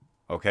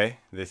Okay,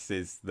 this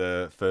is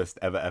the first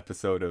ever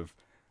episode of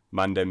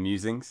Mandem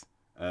Musings.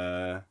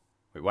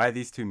 Wait, why are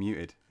these two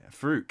muted?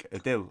 Farooq,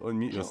 Adil,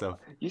 unmute yourself.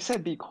 You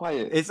said be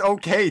quiet. It's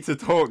okay to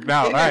talk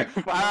now. All right,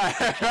 Be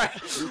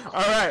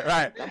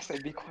right. I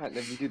said be quiet.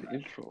 Let me do the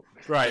intro.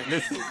 Right,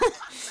 listen.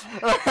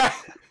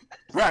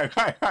 Right.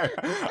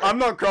 I'm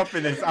not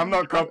cropping this.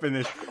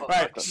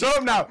 Right, shut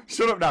up now.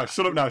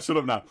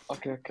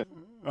 Okay.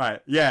 Right,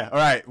 yeah, all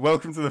right.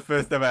 Welcome to the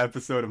first ever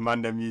episode of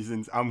Mandem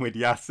Musings. I'm with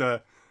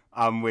Yaser,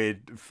 I'm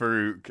with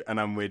Farooq, and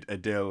I'm with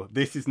Adil.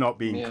 This is not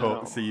being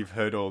cut, so you've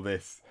heard all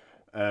this.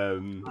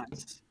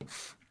 Nice.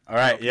 All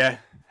right, yeah.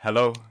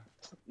 Hello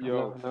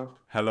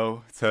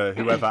Hello. to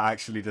whoever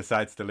actually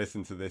decides to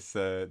listen to this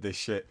this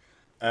shit.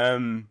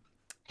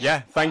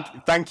 Yeah,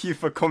 thank you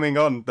for coming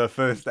on the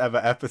first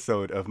ever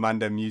episode of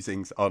Mandem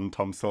Musings on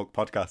Tom Salk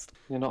podcast.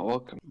 You're not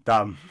welcome.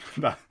 Damn.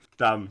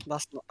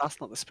 That's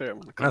not the spirit,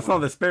 man. That's not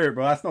the spirit,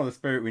 bro. That's not the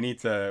spirit. We need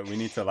to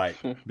like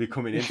be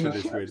coming into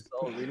this with.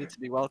 So we need to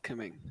be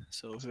welcoming.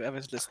 So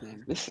whoever's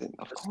listening, Listen,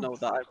 of just course. know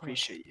that I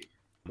appreciate you.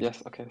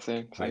 Yes. Okay.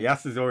 Same. Like,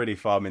 Yas is already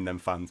farming them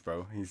fans,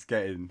 bro. He's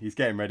getting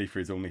ready for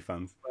his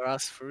OnlyFans.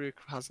 Whereas Farooq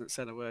hasn't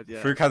said a word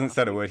yet. Farooq hasn't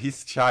said a word.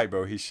 He's shy,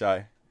 bro. He's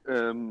shy.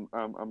 I'm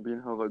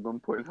being held at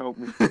gunpoint. Help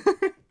me.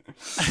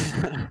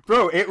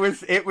 Bro, it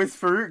was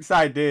Farouk's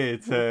idea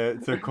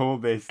to call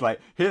this, like,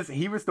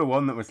 he was the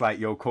one that was like,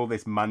 yo, call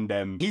this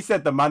Mandem. He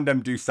said the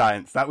Mandem do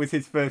science. That was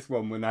his first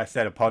one when I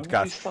said a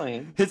podcast.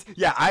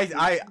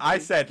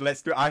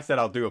 I said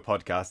I'll do a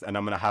podcast and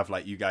I'm gonna have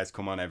like you guys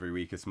come on every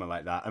week or something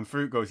like that. And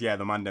Farouk goes, yeah,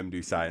 the Mandem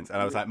do science. And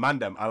I was like,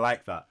 Mandem, I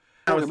like that.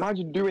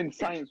 Imagine doing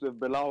science with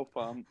Bilal,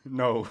 fam.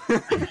 No.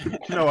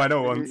 No, I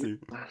don't want to.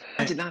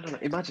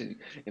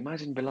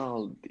 Imagine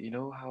Bilal. You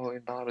know how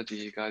in biology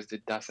you guys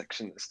did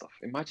dissection and stuff.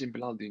 Imagine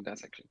Bilal doing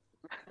dissection.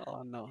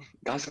 Oh no.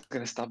 Guys are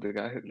gonna stab the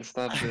guy.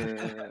 Stab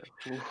the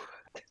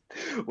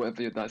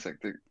whatever you're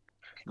dissecting.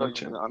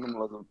 Touching the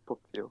animal as a pup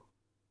kill.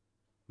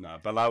 Nah,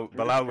 Bilal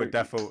would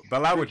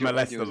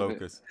molest the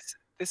locust.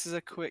 This is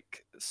a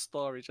quick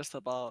story just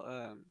about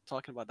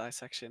talking about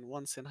dissection.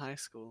 Once in high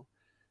school,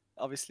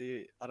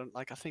 obviously I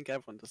think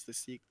everyone does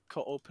this. You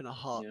cut open a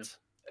heart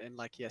in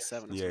like year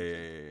 7 or something.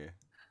 Yeah.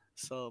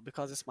 So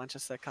because it's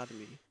Manchester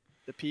Academy,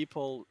 the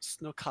people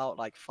snuck out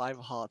like 5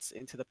 hearts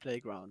into the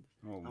playground,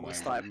 and we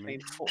started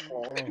playing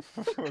football.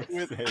 For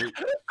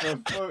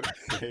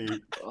fuck's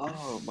sake.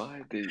 Oh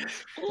my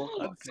days.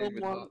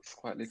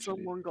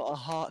 Someone got a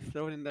heart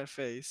thrown in their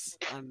face,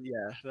 and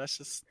yeah, let's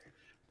just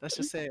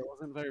say it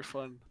wasn't very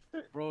fun.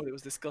 Bro, it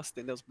was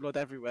disgusting. There was blood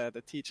everywhere. The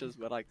teachers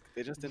were like,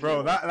 they just didn't.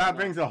 Bro, that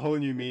brings a whole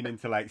new meaning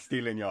to like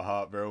stealing your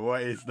heart, bro.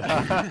 What is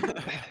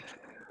that?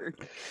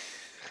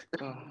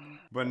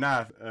 But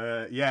nah,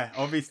 yeah,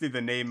 obviously the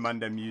name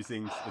Mandem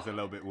Musings is a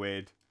little bit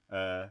weird.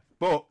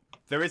 But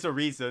there is a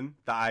reason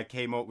that I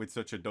came up with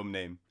such a dumb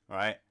name,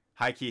 alright?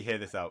 High key, hear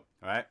this out,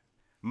 alright?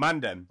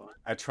 Mandem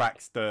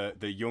attracts the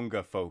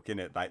younger folk,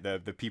 innit? Like the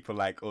people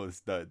like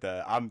us,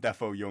 I'm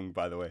defo young,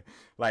 by the way.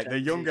 Like Gen the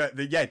younger,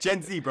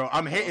 Gen Z, bro.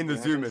 I'm hitting the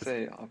Zoomers.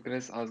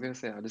 I was gonna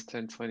say I just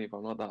turned 20, but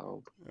I'm not that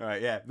old.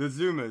 Alright, yeah, the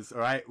Zoomers,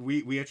 alright?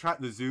 We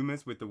attract the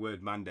Zoomers with the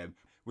word Mandem.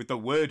 With the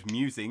word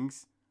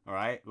musings,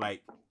 alright?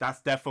 Like,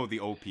 that's defo the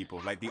old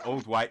people. Like, the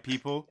old white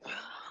people.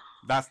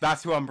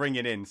 That's who I'm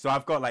bringing in. So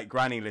I've got, like,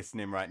 Granny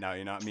listening right now,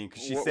 you know what I mean?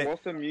 Cause she said...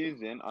 What's a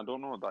musing? I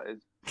don't know what that is.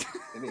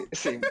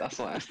 That's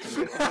what I asked.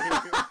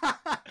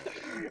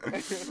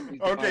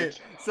 Okay,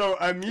 so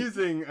a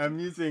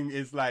musing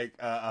is like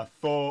a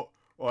thought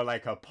or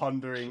like a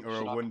pondering or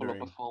a wondering.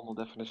 Pull up a formal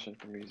definition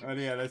for musing. Oh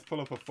yeah, let's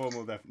pull up a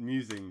formal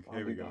musing.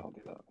 Here we go. I'll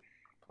do that.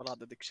 Pull out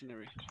the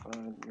dictionary.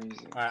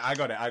 Musing. Alright, I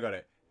got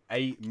it.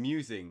 A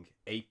musing,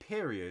 a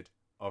period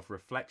of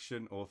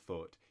reflection or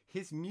thought.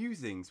 His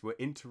musings were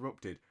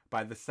interrupted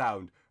by the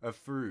sound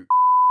of Farooq.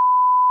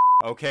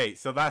 Okay,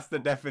 so that's the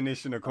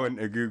definition according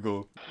to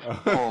Google.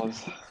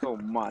 Pause. So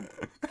mad.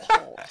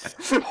 Pause.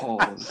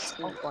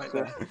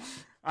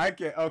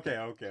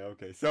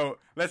 Okay. So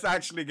let's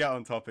actually get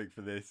on topic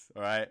for this.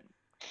 All right.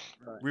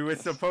 We were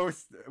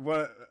supposed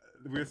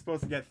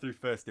to get through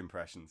first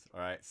impressions. All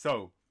right.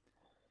 So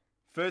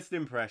first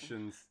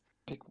impressions,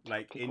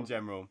 like in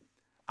general,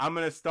 I'm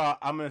gonna start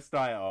it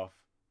off.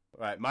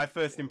 All right. My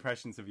first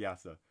impressions of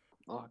Yaser.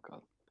 Oh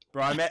god.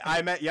 Bro, I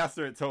met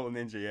Yaser at Total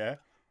Ninja. Yeah.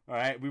 All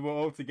right, we were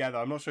all together.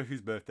 I'm not sure whose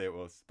birthday it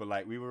was, but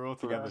like we were all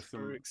together.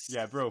 Fruit.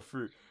 All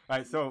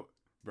right, so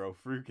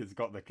Fruit has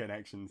got the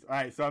connections. All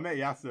right, so I met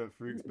Yaser at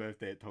Fruit's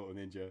birthday at Total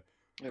Ninja.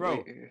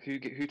 Bro, wait,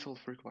 who told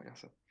Farooq about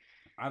Yaser?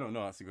 I don't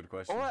know. That's a good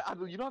question. Alright,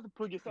 Adil, you don't have to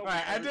plug yourself. All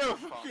right, I do.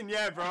 Fucking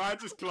yeah, bro. I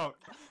just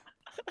clocked.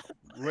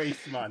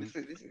 Waste man.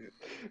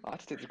 I had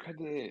to take the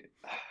credit.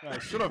 All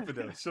right, shut up,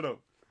 Adil. Shut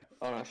up.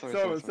 Alright,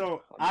 sorry.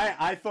 So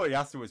I thought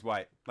Yaser was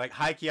white. Like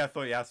high key, I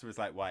thought Yaser was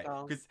like white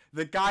because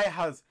the guy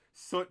has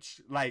such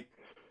like,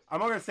 I'm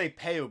not gonna say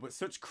pale, but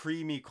such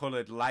creamy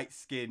colored, light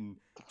skin.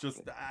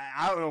 Just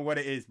I don't know what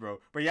it is, bro.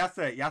 But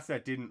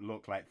Yaser didn't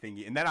look like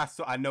thingy. And then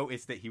I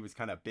noticed that he was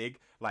kind of big,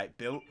 like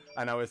built,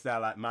 and I was there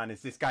like, man,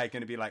 is this guy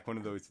gonna be like one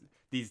of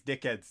these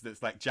dickheads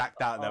that's like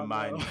jacked out of their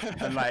mind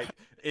and like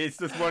it's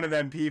just one of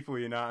them people,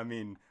 you know what I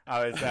mean?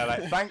 I was there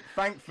like,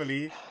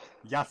 thankfully,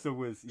 Yaser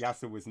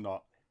was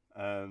not.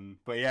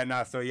 But yeah,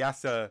 no. So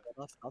Yaser,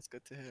 That's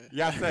good to hear.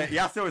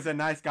 Yaser was a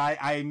nice guy.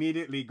 I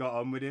immediately got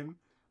on with him.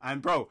 And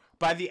bro,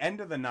 by the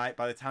end of the night,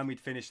 by the time we'd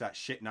finished that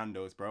shit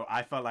Nando's, bro,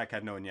 I felt like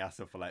I'd known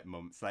Yaser for like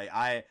months. Like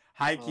I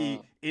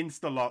high-key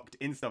insta locked,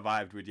 insta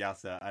vibed with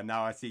Yaser, and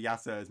now I see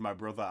Yaser as my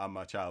brother and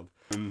my child.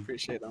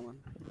 Appreciate that, man.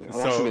 Yeah,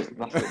 So-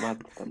 that's a bit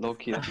mad. Low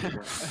key, that's a bit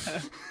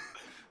mad.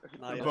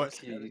 Nah, yeah, But-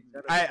 just get it,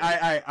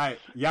 I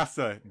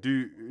Yaser,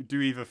 do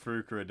either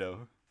Farooq or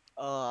Adil.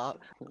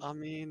 I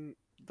mean,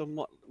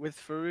 with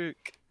Farouk,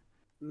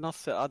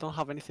 nothing. I don't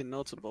have anything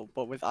notable,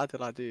 but with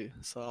Adil, I do.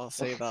 So I'll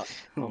say that.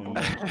 Oh,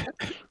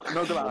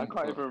 Not gonna lie, I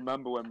can't even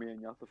remember when me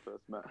and Yaser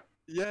first met.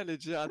 Yeah,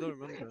 legit. I don't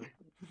remember.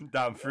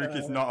 Damn, Farooq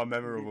is not a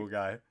memorable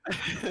guy.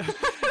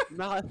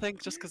 No, I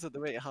think just because of the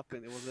way it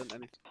happened, it wasn't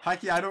anything.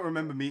 Hikey, I don't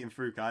remember meeting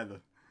Farooq either.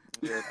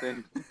 Yeah,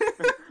 same.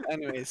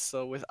 Anyways,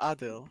 so with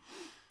Adil,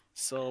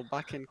 so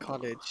back in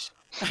college.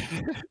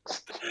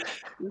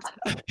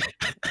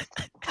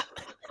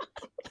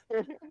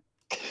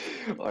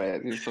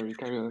 Alright, sorry,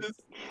 carry on.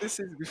 This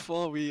is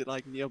before we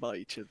like knew about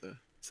each other.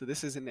 So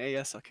this is in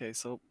AS, okay.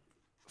 So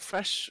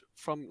fresh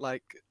from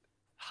like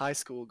high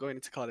school going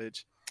into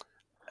college,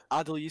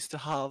 Adil used to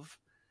have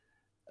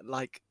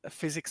like a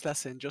physics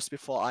lesson just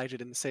before I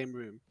did in the same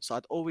room. So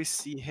I'd always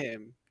see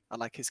him and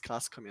like his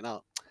class coming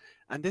out.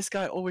 And this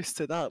guy always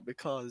stood out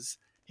because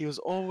he was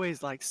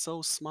always like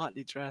so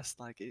smartly dressed.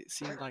 Like it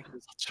seemed like he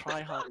was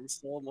tryharding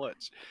so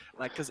much.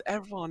 Like because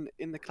everyone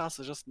in the class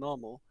was just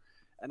normal,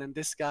 and then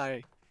this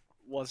guy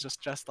was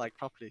just dressed like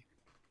properly.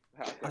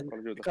 I think And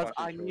college was a because fashion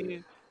I show,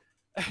 knew,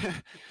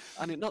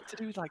 and it not to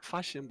do with like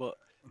fashion, but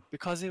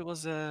because it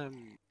was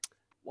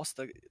what's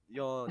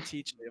your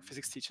teacher, your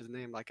physics teacher's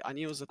name? Like I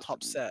knew it was a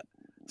top set,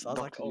 so I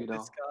was like, Dr. oh, Udall.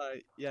 this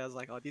guy, yeah, I was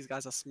like, oh, these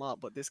guys are smart,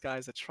 but this guy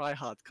is a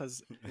tryhard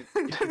because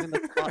if he's in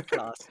the smart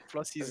class,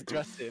 plus he's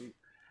dressing,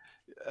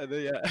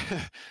 yeah.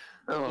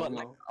 Oh, But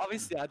like no.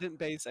 obviously, I didn't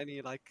base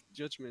any like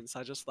judgments.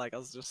 I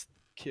was just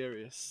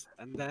curious,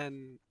 and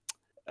then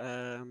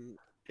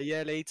a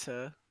year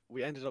later,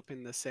 we ended up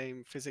in the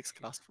same physics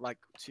class for like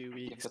 2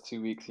 weeks. For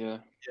 2 weeks, yeah.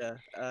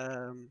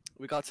 Yeah,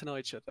 we got to know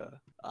each other,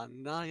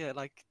 and now yeah,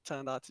 like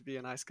turned out to be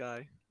a nice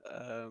guy.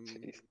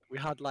 Jeez. We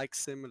had like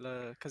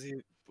similar, because he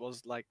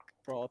was like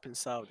brought up in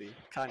Saudi,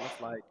 kind of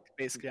like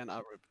basically an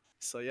Arab.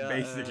 So yeah,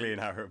 Basically an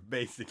Arab,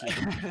 basically.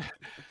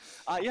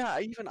 yeah.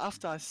 Even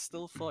after I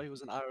still thought he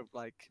was an Arab,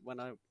 like when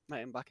I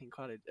met him back in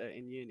college,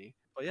 in uni.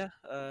 But yeah,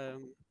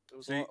 it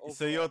was all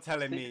So you're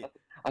telling me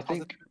I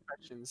think positive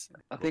impressions.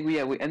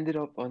 we ended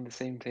up on the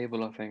same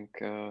table. I think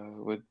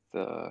with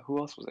who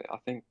else was it? I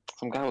think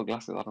some guy with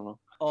glasses. I don't know.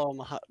 Oh,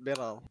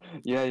 Bilal.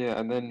 Yeah, yeah.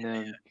 And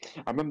then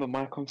I remember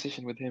my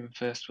conversation with him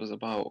first was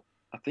about.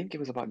 I think it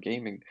was about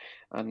gaming,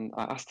 and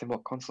I asked him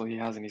what console he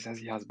has, and he says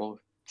he has both.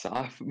 So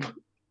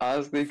I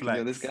was thinking,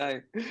 yo, this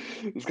Flex.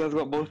 this guy's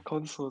got both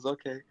consoles.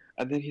 Okay,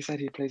 and then he said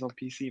he plays on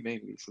PC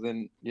mainly. So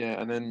then yeah,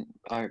 and then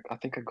I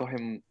think I got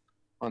him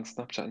on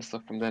Snapchat and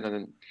stuff from then, and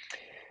then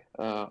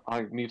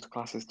I moved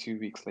classes 2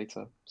 weeks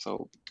later.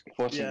 So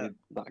fortunately,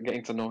 that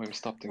getting to know him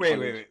stopped in Wait,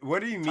 college. wait.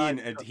 What do you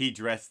mean he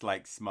dressed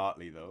like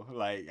smartly though?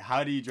 Like,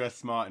 how do you dress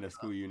smart in a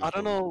school uniform? I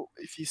don't know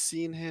if you've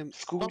seen him.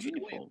 School Not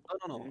uniform?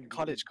 No,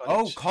 college.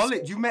 Oh,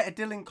 college. So- You met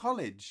Adil in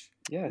college.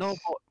 Yes. no,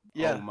 but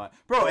yeah. Oh my,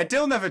 bro.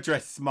 Adil never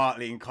dressed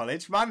smartly in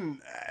college,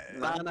 man.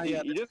 Nah,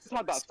 yeah, You just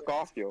had that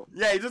scarf, yo.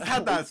 Yeah, he just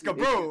had that scar,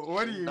 bro.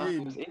 What do you Nah, it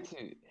mean? was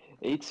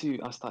A2,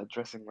 I started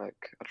dressing like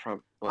a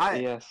tramp. But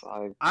I- AS,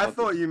 I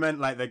thought you meant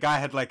like the guy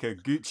had like a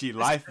Gucci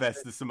life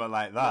vest or something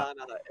like that.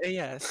 Nah.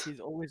 Yes, he's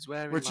always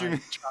wearing What you like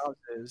mean?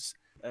 trousers,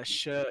 a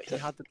shirt. He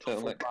had the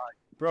duffel Turtleneck.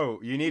 Bro,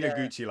 you need a Yeah.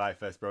 Gucci life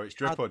vest, bro. It's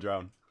drip or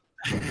drown.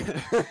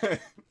 bag.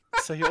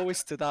 So he always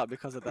stood out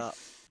because of that.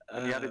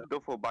 And he had his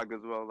duffel bag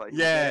as well. Like,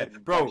 Yeah,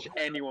 bro.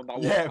 Anyone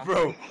that Yeah, walked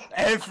bro.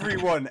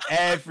 Everyone,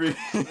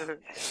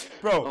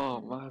 bro.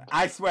 Oh man.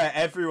 I swear,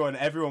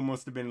 everyone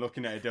must have been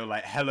looking at Adil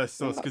like hella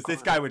sus, because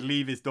this guy would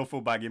leave his duffel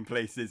bag in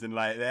places and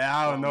like,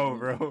 I don't know,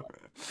 bro.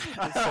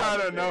 I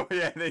don't know.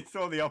 Yeah, they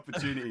saw the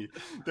opportunity.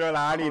 They were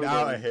like, I need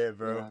out of here,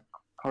 bro. Yeah.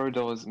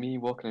 Corridors, me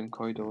walking in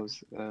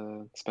corridors,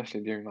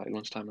 especially during like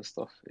lunchtime and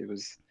stuff, it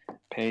was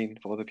pain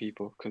for other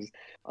people because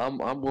I'm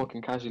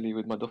walking casually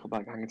with my duffel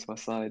bag hanging to my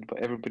side, but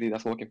everybody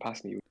that's walking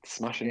past me would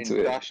smash into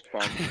it. dashed,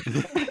 fam.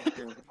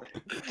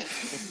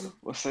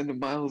 We're sending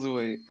miles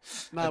away.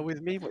 Now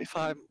with me, if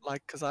I'm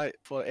like, cause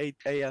for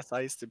AS I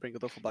used to bring a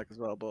duffel bag as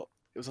well, but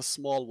it was a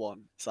small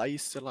one. So I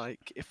used to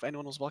like, if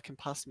anyone was walking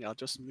past me, I'd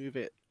just move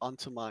it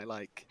onto my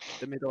like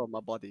the middle of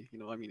my body. You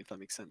know what I mean? If that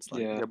makes sense.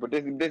 Like, Yeah. Yeah, but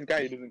this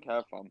guy he doesn't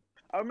care, fam.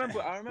 I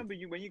remember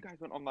you when you guys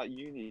went on that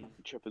uni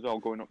trip as well,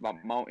 going up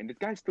that mountain. This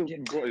guy still Yeah.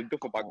 brought his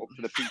duffel bag up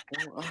to the peak.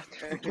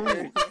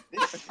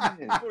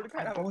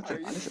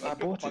 I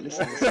bought it.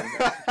 Listen.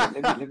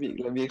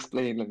 Let me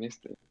explain.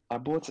 I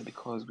bought it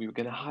because we were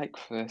gonna hike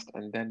first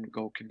and then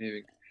go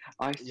canoeing.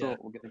 I thought Yeah.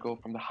 we were gonna go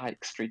from the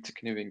hike straight to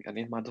canoeing, and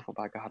in my duffel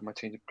bag I had my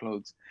change of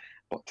clothes.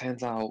 But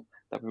turns out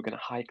that we were gonna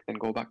hike, then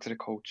go back to the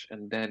coach,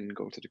 and then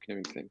go to the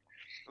canoeing thing.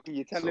 Okay,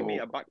 you're telling me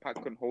So- a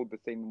backpack can hold the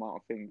same amount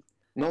of things.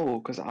 No,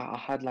 because I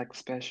had like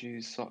spare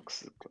shoes,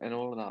 socks, and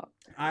all of that.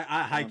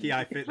 I You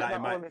I can fit fit that that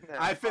in my all in there.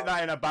 I fit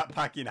that in a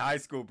backpack in high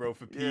school, bro,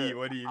 for PE. Yeah.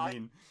 What do you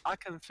mean? I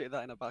can fit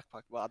that in a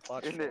backpack, but I'd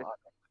vouch for Innit? that.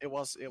 It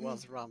was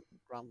ram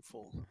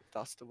full.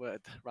 That's the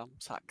word. Ram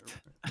sacked.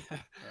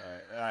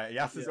 Alright,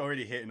 Yaser's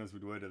already hitting us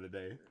with word of the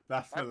day.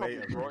 That's I for probably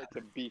later, bro. brought it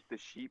to beef the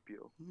sheep,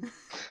 yo.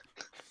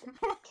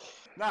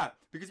 Nah,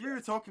 because we were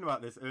talking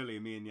about this earlier,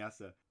 me and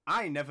Yaser.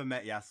 I never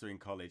met Yaser in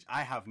college.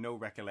 I have no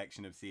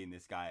recollection of seeing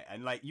this guy.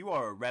 And like, you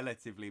are a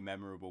relatively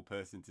memorable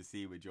person to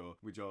see with your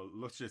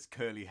luscious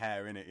curly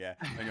hair in it, yeah,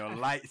 and your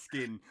light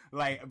skin.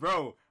 Like,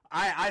 bro,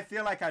 I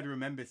feel like I'd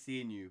remember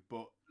seeing you,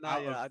 but No,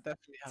 out yeah, of I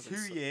definitely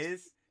haven't. 2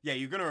 years, yeah,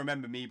 you're gonna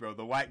remember me, bro.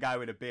 The white guy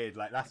with a beard,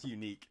 like that's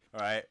unique. All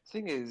right.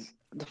 Thing is,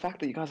 the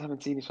fact that you guys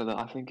haven't seen each other,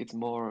 I think it's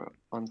more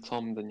on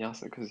Tom than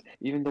Yasser. Because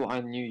even though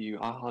I knew you,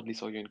 I hardly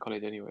saw you in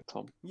college anyway,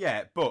 Tom.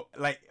 Yeah, but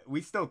like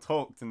we still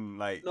talked and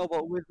like. No,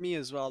 but with me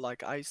as well,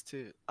 like I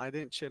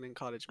didn't chill in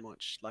college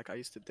much. Like I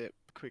used to dip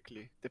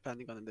quickly,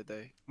 depending on the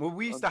day. Well,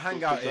 we used to I'm hang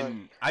so out sorry.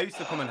 in. I used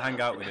to come and hang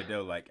out with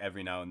Adil like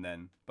every now and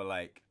then, but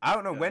like I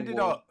don't know Yeah. when did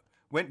Well- our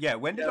when did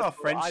Yeah, our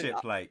so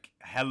friendship like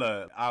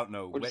hella I don't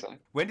know What'd you say?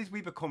 when did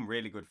we become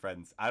really good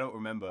friends? I don't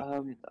remember.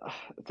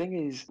 The thing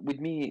is, with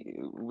me,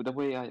 with the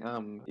way I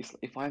am,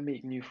 if I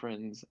make new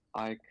friends,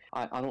 I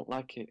don't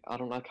like it. I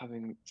don't like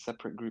having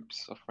separate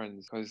groups of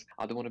friends because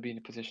I don't want to be in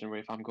a position where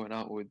if I'm going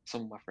out with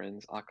some of my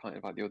friends, I can't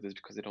invite the others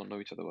because they don't know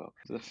each other well.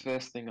 So the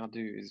first thing I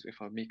do is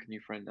if I make a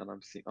new friend and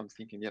I'm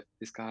thinking, yep,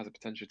 this guy has a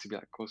potential to be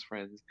like close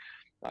friends,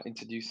 I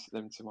introduce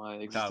them to my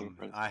existing Damn,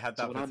 friends. I had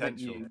So that when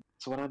potential.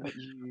 when I met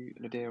you,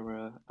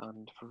 Nadira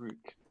and Farouk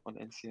on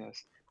NCS,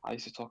 I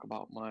used to talk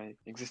about my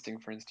existing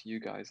friends to you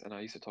guys, and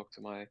I used to talk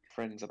to my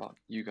friends about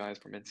you guys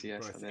from NCS.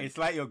 Bro, and then it's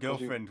like your because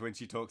we- girlfriend when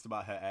she talks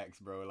about her ex,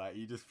 bro. Like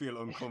you just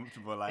feel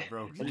uncomfortable, like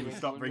bro, can you Anyway, so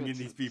stop when we bringing went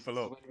these to- people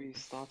so up? when we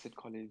started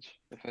college,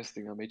 the first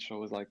thing I made sure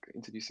was like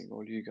introducing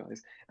all you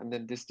guys, and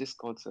then this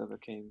Discord server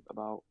came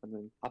about, and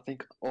then I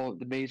think all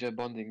the major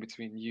bonding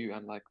between you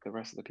and like the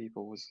rest of the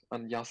people was,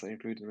 and Yasa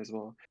included as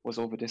well, was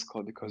over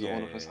Discord because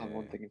all of us have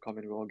one thing in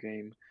common: we all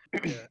game.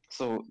 Yeah.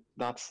 So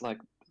that's like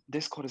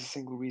Discord is a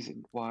single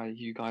reason why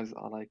you guys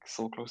are like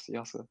so close to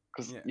Yasa.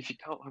 Because Yeah. if you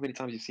count how many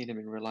times you've seen him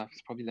in real life,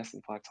 it's probably less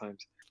than 5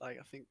 times. Like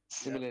I think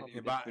Similarly, probably.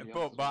 with But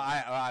Yasa as but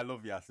well. I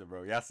love Yaser,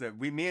 bro. Yaser,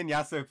 me and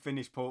Yaser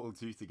finished Portal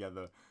 2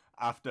 together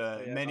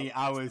after Yeah, many that's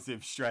hours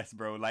of stress,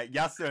 bro. Like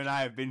Yaser and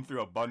I have been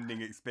through a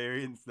bonding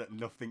experience that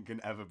nothing can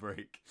ever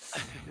break.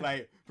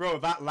 Like, bro,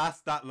 that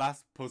last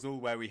puzzle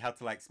where we had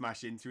to like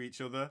smash into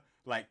each other,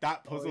 like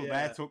that puzzle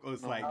yeah. there took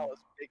us No. like That was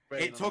big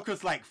brain it on took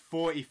us like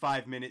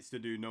 45 minutes to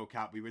do, no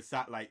cap. We were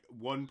sat like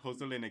one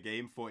puzzle in a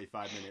game,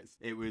 45 minutes.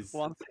 It was that.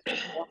 Once it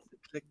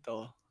clicked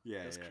though.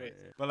 yeah, That's yeah, crazy.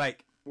 yeah. But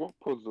like What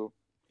puzzle?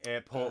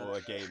 Portal,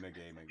 a game.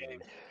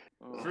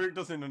 Oh, Fruit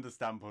doesn't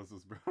understand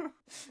puzzles, bro.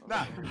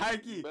 Nah,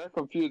 Heike. very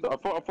confused. I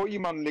thought you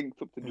man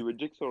linked up to do a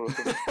jigsaw or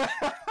something.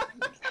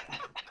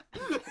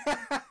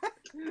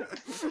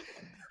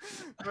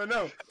 But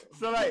no,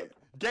 so like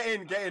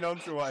getting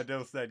onto what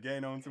Adil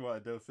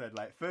said,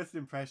 like first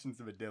impressions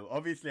of Adil.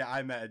 Obviously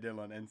I met Adil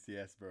on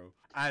NCS, bro.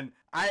 And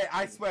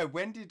I swear,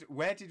 where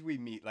did we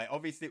meet? Like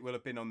obviously it will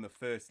have been on the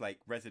first like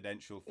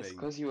residential It's thing.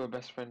 because you were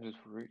best friends with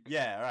Farouk.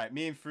 Yeah, all right.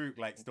 Me and Farouk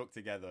like stuck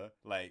together,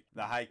 like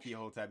the high key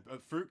whole time.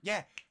 Farouk,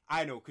 yeah,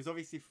 I know, because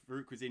obviously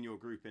Farouk was in your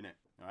group, innit?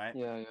 All right.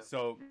 Yeah, yeah.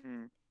 So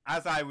Mm.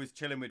 as I was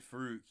chilling with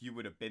Farouk, you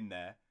would have been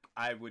there.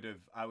 I would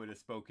have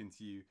spoken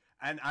to you,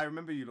 and I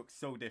remember you looked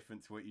so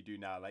different to what you do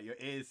now. Like your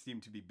ears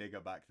seemed to be bigger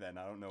back then.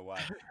 I don't know why.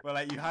 Well,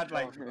 like you had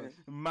like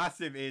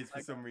massive ears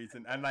for some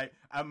reason, and like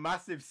a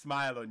massive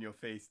smile on your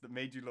face that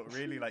made you look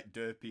really like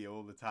derpy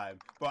all the time.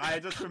 But I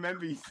just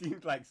remember you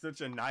seemed like such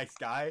a nice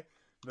guy.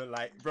 But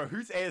like, bro,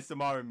 who's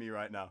ASMRing me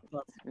right now?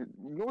 No,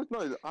 it's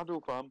not. It's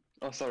Adil, fam.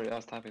 Oh, sorry, I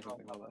was typing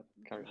something like that.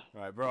 Carry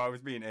on. Right, bro, I was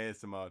being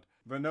ASMR'd.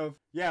 But no,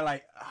 yeah,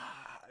 like,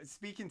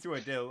 speaking to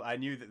Adil, I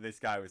knew that this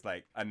guy was,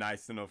 like, a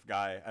nice enough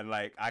guy. And,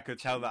 like, I could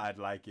tell that I'd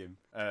like him.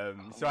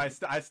 So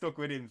I stuck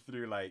with him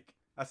through, like...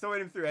 I stuck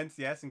with him through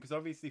NCS, and because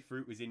obviously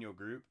Fruit was in your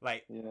group,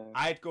 like, Yeah.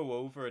 I'd go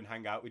over and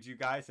hang out with you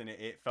guys, and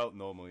it felt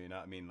normal, you know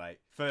what I mean? Like,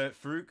 for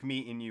Farouk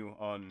meeting you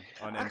on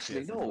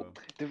Actually, NCS no. as well.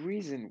 The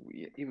reason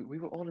we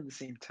were all in the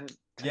same tent.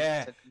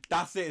 Yeah,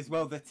 that's it as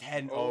well, the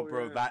tent. Oh, Oh,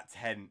 bro, yeah. that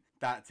tent.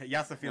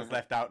 Yasser feels Yeah.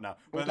 left out now.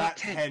 Well, But that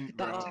tent,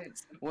 bro. that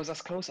tent was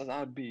as close as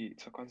I'd be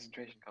to a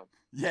concentration camp.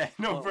 Yeah,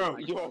 no, Oh bro. my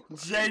Yo,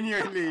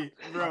 Genuinely,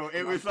 bro,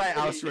 it was like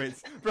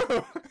Auschwitz,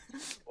 bro.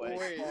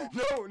 wait.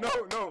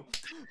 No,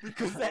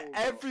 because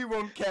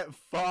everyone kept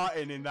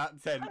farting in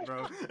that tent,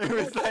 bro. It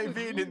was like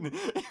being in.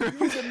 You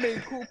were the main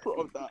culprit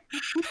of that,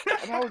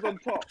 and I was on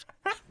top.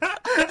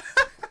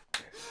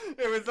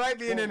 It was like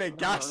being in a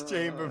gas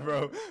chamber,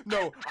 bro.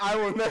 No, I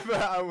will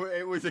never.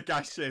 It was a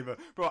gas chamber,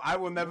 bro. I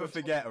will never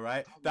forget,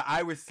 alright, that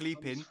I was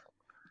sleeping. Do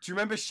you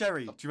remember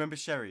Sherry?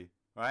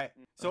 Right?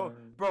 So,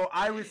 bro,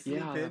 I was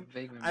Yeah, I sleeping,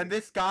 vaguely and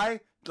this guy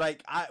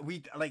like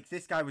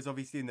this guy was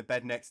obviously in the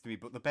bed next to me,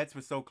 but the beds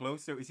were so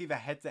close, so it was either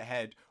head to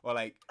head or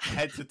like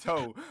head to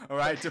toe, all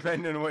right,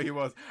 depending on what he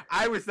was.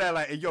 I was there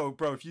like, yo,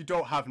 bro, if you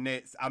don't have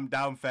knits, I'm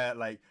down for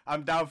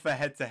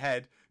head to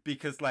head,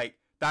 because like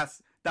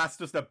that's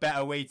just a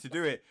better way to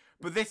do it.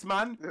 But this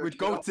man would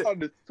go to. On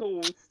the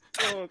toes.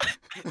 No,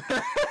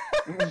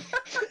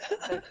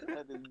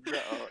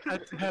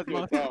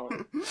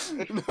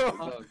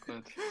 Oh,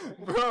 God.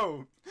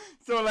 bro.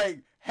 So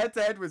like head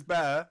to head was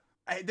better.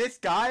 This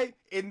guy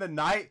in the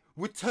night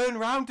would turn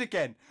around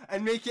again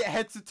and make it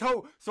head to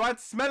toe. So I'd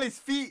smell his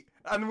feet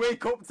and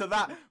wake up to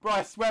that. Bro,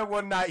 I swear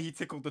one night he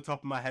tickled the top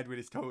of my head with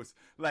his toes.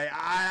 Like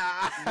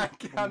I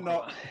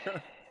cannot.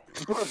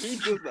 Bro, he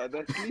does that.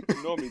 They're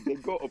sleeping normally. They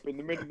go up in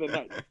the middle of the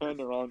night,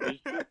 turn around.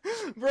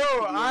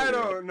 Bro, I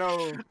don't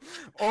know.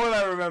 All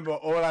I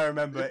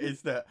remember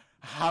is that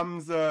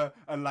Hamza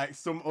and like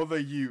some other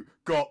youth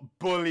got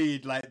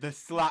bullied, like the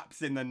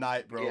slaps in the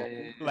night, bro.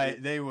 Yeah.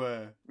 Like they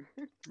were.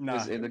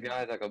 Nah. The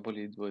guy that got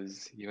bullied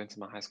he went to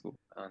my high school,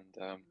 and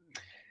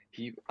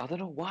I don't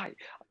know why.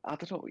 I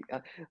don't know.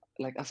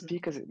 Like, as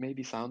peak as it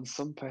maybe sounds,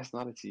 some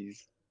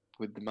personalities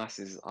with the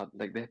masses are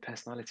like, their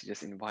personality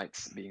just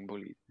invites being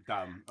bullied.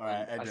 Damn. All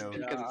right, As Edo. peak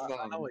Yeah, as it I know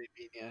sounds, what you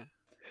mean. Yeah.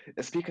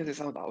 as peak as it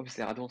sounds,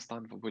 obviously I don't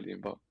stand for bullying,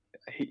 but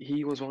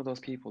he was one of those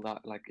people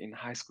that, like, in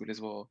high school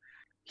as well,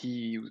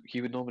 he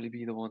would normally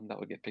be the one that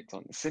would get picked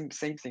on. Same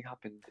thing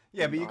happened.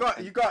 Yeah, but you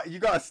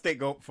got to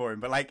stick up for him.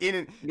 But like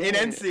in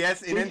NCS,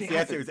 Same thing it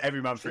happened. was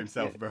every man for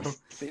himself, bro.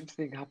 Same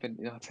thing happened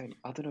in our tent.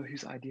 I don't know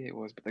whose idea it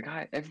was, but the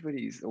guy,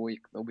 everybody's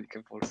awake, nobody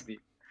can fall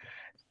asleep.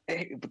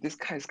 But this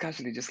guy is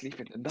casually just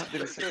sleeping, and that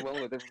didn't sit well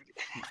with everybody.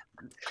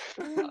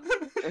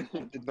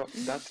 that did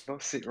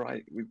not sit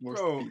right with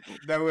most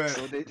people.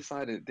 So they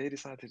decided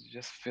to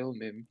just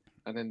film him,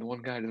 and then the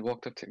one guy just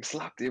walked up to him,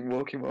 slapped him,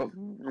 woke him up,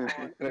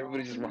 and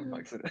everybody just ran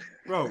back to it.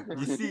 Bro,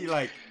 you see,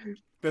 like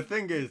the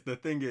thing is,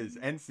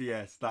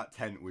 NCS, that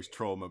tent was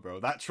trauma, bro.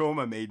 That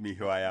trauma made me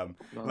who I am.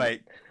 No,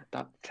 Like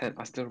that tent,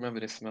 I still remember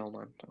the smell,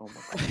 man. Oh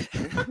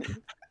my God.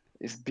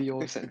 It's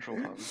BO Central,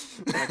 man.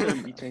 Like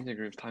BB changing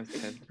rooms times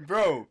 10.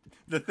 Bro,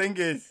 the thing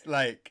is,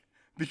 like,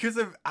 because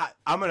of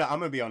I'm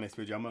gonna be honest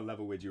with you. I'm gonna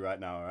level with you right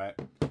now, all right?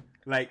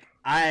 Like,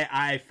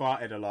 I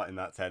farted a lot in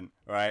that tent,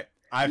 all right?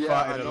 I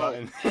farted a lot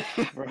in.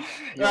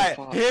 Right,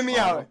 hear me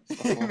out.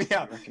 Hear me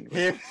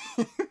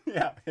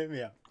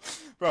out.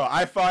 Bro,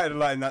 I farted a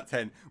lot in that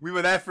tent. We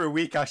were there for a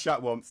week. I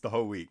shat once the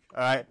whole week.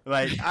 All right,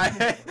 like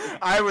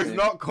I was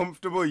not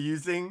comfortable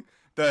using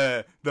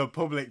the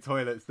public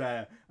toilets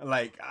there.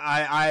 Like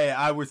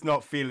I was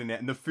not feeling it,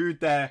 and the food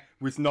there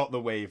was not the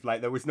wave.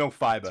 Like there was no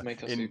fiber.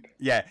 Tomato soup.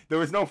 Yeah, there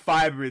was no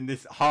fiber in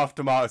this half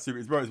tomato soup.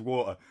 It was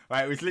water.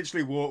 Right, it was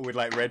literally water with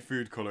like red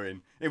food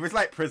coloring. It was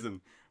like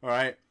prison. All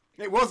right,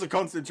 it was a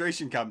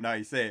concentration camp. Now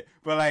you say it,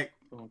 but like,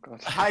 oh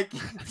God,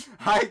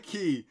 high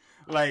key,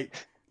 like.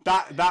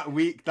 That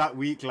week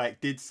like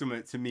did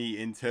something to me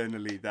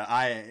internally that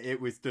it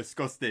was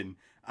disgusting,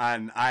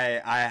 and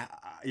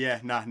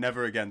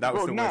never again. That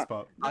was the worst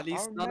part. At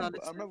least I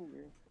remember.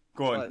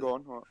 Go on. Go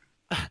on. What?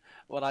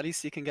 Well, at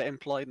least you can get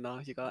employed now.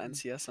 You got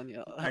NCS on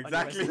your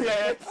Exactly. On your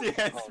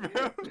Yes,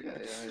 bro.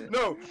 Yeah.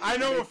 No, I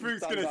know what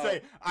Fruit's gonna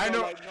say. I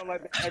know. Not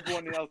like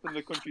everyone else in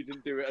the country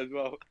didn't do it as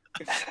well.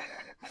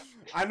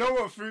 I know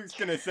what Fruit's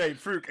gonna say.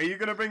 Fruit, are you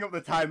gonna bring up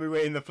the time we were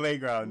in the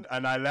playground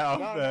and I let off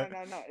No.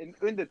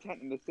 In the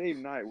tent in the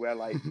same night where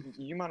like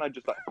you man are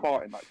just like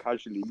farting like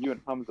casually, you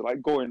and Hamza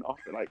like going off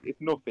it like it's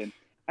nothing.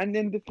 And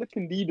then the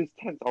flipping leaders'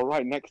 tents are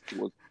right next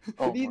to us.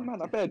 So these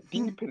men are there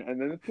deep in it,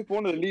 and then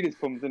one of the leaders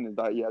comes in and is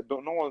like, yeah,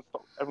 everyone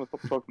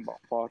stop talking about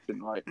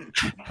farting, right?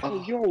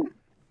 Yo,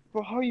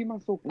 bro, how are you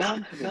man so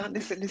confident?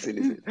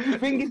 Listen. The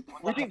thing is,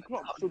 we didn't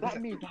clock, so that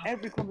means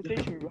every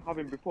conversation we were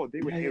having before,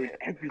 they were hearing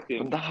everything.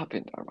 When that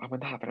happened, I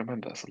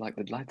remember. So like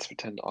the lights were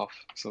turned off.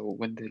 So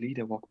when the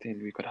leader walked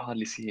in, we could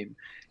hardly see him.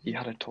 He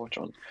had a torch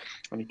on,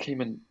 and he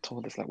came and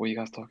told us like, "What are you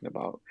guys talking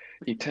about?"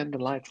 He turned the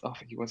lights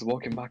off. He was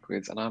walking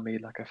backwards, and I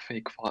made like a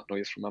fake fart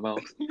noise from my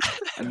mouth.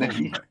 And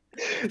then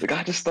the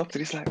guy just stopped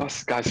and he's like, "Oh,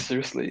 guys,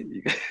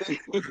 seriously."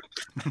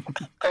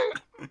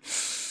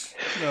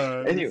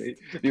 No, Anyway,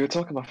 we were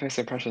talking about first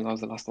impressions. I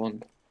was the last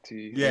one to.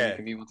 Yeah. We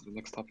can move on to the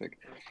next topic.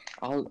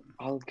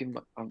 I'll give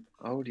my. I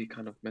already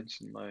kind of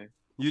mentioned my.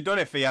 You done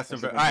it for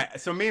Yaser. All right,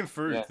 so me and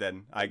Farouk Yeah.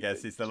 then, I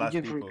guess, is the So last you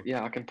and people. Farouk,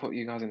 yeah, I can put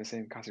you guys in the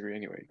same category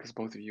anyway, because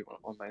both of you are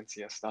on my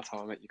NCS. That's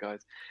how I met you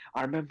guys.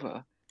 I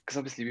remember, because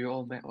obviously we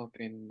all met up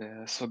in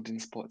the Sugden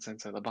Sports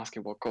Centre, the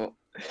basketball court.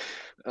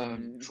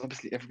 So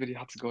obviously everybody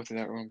had to go to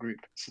their own group.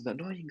 So the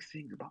annoying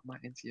thing about my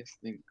NCS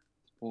thing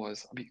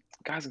was, I mean,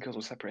 guys and girls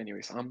were separate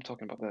anyway, so I'm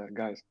talking about the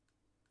guys.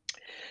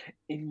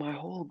 In my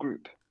whole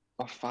group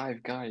of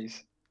 5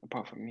 guys,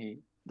 apart from me,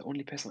 the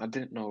only person I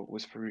didn't know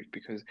was Farouk,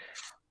 because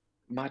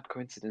mad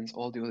coincidence,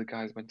 all the other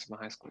guys went to my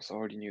high school, so I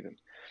already knew them.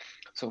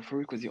 So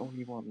Farouk was the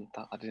only one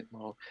that I didn't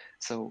know.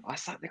 So I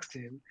sat next to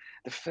him.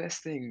 The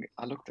first thing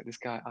I looked at this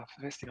guy,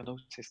 first thing I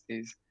noticed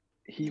is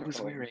he was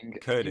wearing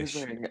Kurdish.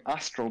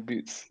 Astro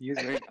boots. He was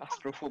wearing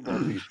Astro football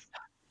boots.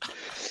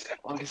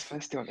 on his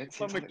first day on NC.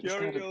 Some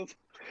mercurials.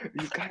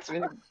 These guys,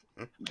 man,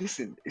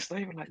 listen, it's not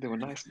even like they were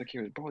nice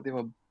mercurials, bro. They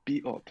were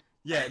beat up.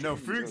 Yeah, no,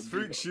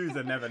 Fruit's shoes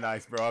are never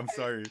nice, bro. I'm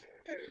sorry.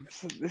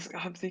 So this guy,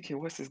 I'm thinking,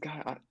 what's this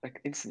guy?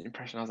 Like instant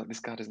impression. I was like, this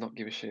guy does not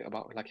give a shit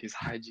about like his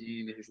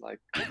hygiene, his like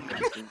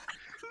everything.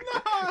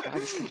 Nah,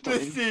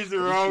 this is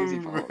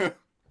wrong, bro.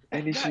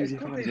 Any Yeah, shoes it's you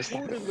because found, they just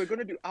told us we're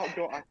gonna do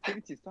outdoor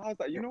activities. So I was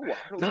like, you know what?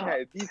 I don't Nah.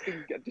 care. If these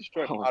things get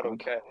destroyed, Oh, I don't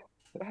God. care.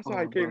 That's Oh,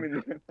 why I came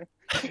bro. in.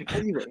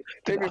 Anyway,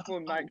 Came in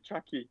full Nike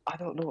tracky. I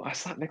don't know. I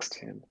sat next to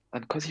him,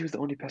 and because he was the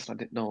only person I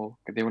didn't know,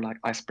 they were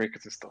like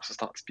icebreakers and stuff. So I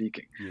started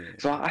speaking. Yeah.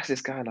 So I asked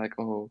this guy like,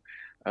 "Oh,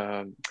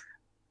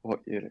 what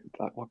year?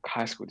 Like, what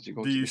high school did you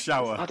go to?" Do you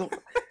shower? I don't.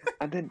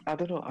 And then I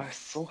don't know. I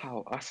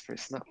somehow asked for a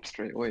snap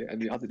straight away, and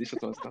the other day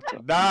just on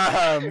Snapchat.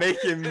 Nah, make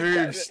him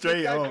move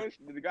straight up.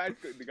 The guy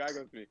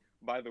goes to me,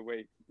 by the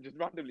way, just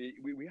randomly,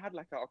 we had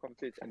like our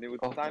conversation, and it was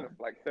Oh, sign up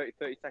for like 30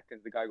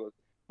 seconds. The guy goes,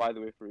 by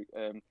the way,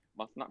 Farooq,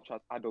 my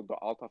Snapchat's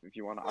adult.altaf if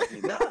you want to add me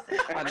there.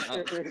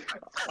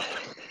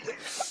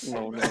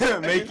 No.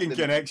 Making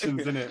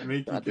connections, innit? I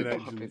Making don't know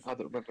what connections. happened. I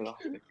don't remember that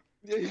happening.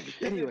 Anyway,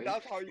 Anyway,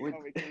 that's how it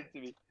came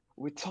to me.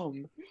 With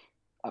Tom,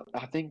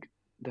 I think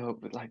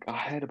like I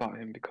heard about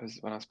him because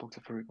when I spoke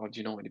to Farouk, do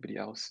you know anybody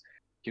else?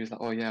 He was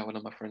like, oh yeah, one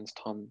of my friends,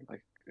 Tom.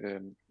 Like,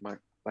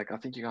 I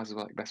think you guys are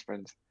like best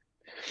friends.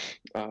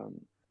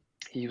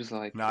 He was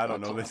like, Nah, I don't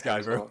know Tom this was here guy,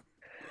 as bro. well.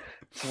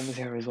 Tom was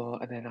here as well,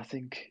 and then I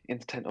think in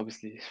the tent,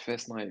 obviously,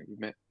 first night we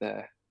met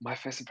there. My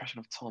first impression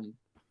of Tom,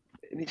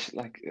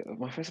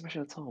 my first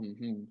impression of Tom.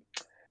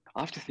 I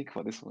have to think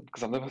about this one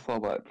because I've never thought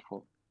about it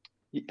before.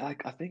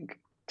 I think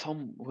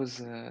Tom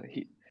was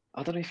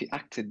I don't know if he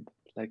acted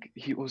like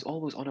he was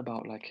always on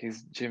about like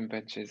his gym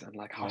benches and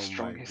like how Oh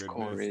strong my his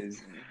core goodness.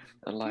 is,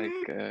 and like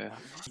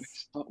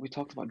we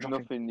talked about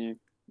dropping. Nothing new.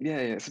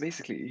 Yeah. So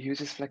basically, he was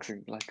just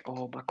flexing like,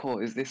 oh, my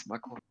core is this, my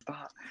core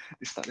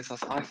is that, this,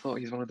 that. I thought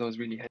he's one of those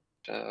really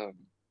I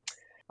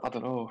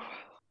don't know,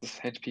 just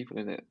hedge people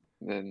in it.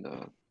 Then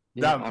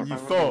yeah, Damn, I you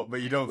remember, thought,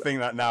 but you don't think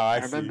that now. I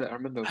see. I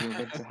remember we were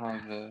meant to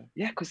have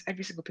because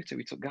every single picture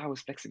we took, guy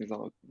was flexing his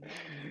arm.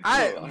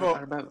 I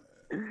remember.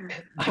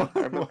 I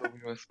remember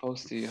we were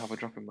supposed to have a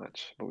dropping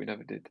match, but we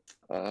never did.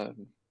 But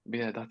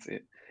yeah, that's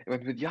it.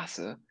 When with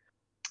Yaser,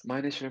 my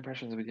initial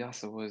impressions with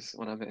Yaser was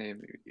when I met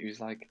him, he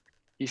was like,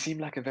 he seemed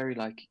like a very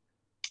like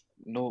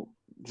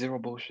zero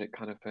bullshit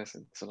kind of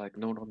person. So like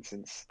no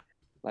nonsense,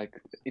 like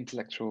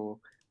intellectual,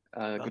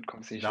 good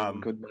conversation, Damn.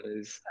 good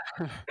manners,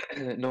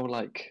 no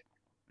like,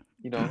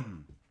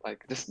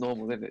 like just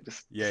normal, isn't it?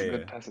 Just a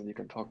good person you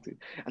can talk to.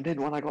 And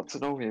then when I got to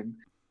know him,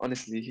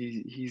 honestly,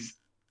 he's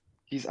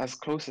as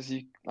close as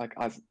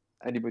as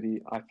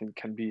anybody I think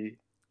can be,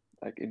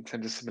 like in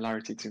terms of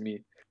similarity to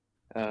me,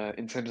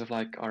 in terms of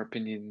like our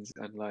opinions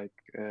and like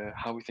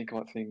how we think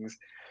about things.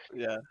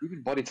 Yeah.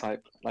 Even body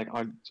type, like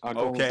our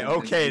goals.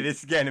 Okay, this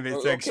is getting a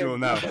bit sexual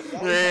now.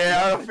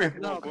 Yeah, I don't think.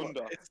 No, but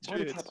but it's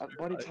true.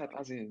 Body type,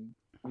 as in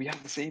we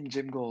have the same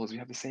gym goals. We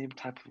have the same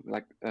type of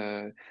like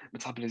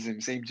metabolism,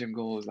 same gym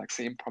goals, like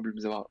same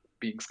problems about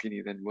being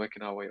skinny, then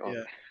working our way up.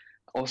 Yeah.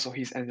 Also,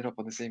 he's ended up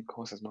on the same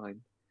course as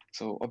mine.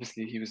 So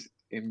obviously he was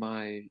in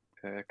my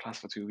class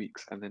for 2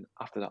 weeks, and then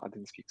after that I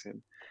didn't speak to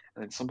him,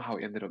 and then somehow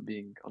he ended up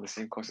being on the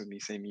same course as me,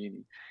 same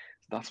uni.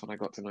 So that's when I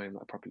got to know him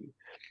like properly.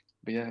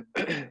 But yeah.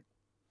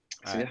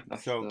 I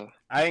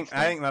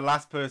think the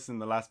last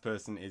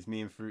person is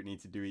me and Fruit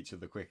need to do each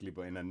other quickly,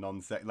 but in a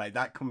non-sex, like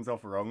that comes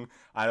off wrong.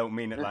 I don't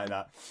mean it like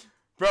that,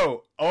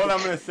 bro. All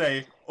I'm gonna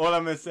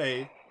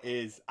say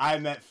is I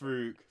met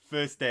Fruit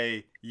first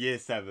day, year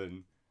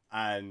 7,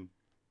 and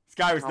this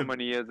guy was how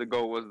many years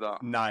ago was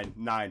that?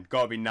 9.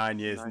 Gotta be 9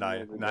 years.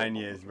 9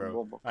 years, bro.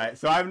 All Alright,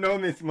 so I've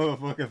known this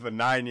motherfucker for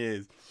 9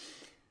 years,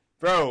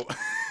 bro.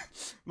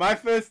 My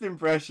first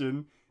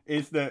impression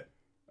is that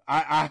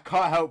I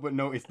can't help but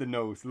notice the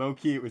nose. Low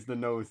key, it was the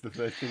nose. The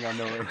first thing I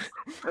noticed.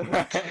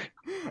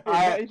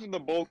 Not even the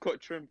bowl cut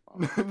trim.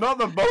 Not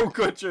the bowl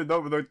cut trim.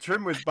 No, the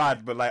trim was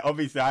bad. But like,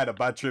 obviously, I had a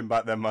bad trim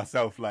back then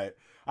myself. Like,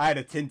 I had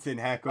a Tintin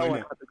haircut. No one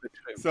had a good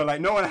trim. So like,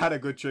 no one had a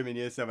good trim in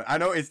year 7. I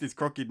noticed his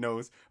crooked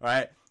nose,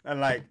 right? And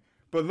like,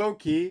 but low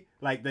key,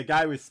 like the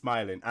guy was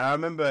smiling. And I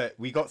remember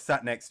we got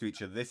sat next to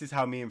each other. This is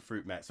how me and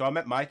Fruit met. So I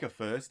met Micah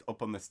first,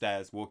 up on the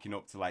stairs, walking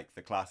up to like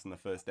the class on the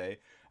first day,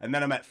 and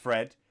then I met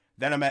Fred.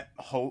 Then I met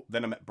Holt,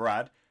 then I met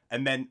Brad,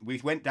 and then we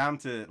went down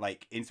to,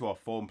 like, into our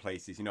form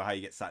places, you know how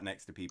you get sat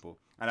next to people,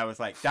 and I was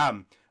like,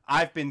 damn,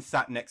 I've been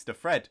sat next to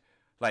Fred,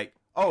 like,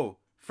 oh,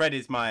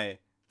 Fred's my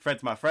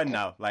friend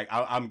now, like,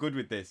 I'm good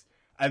with this,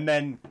 and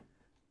then,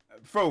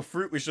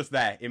 Fruit was just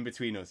there, in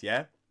between us,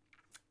 yeah,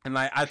 and,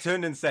 like, I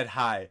turned and said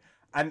hi,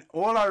 and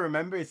all I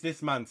remember is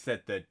this man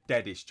said the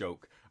deadest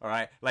joke,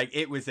 alright, like,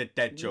 it was a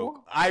dead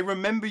joke, I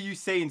remember you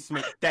saying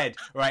something dead,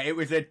 right, it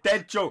was a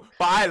dead joke,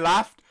 but I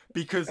laughed,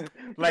 because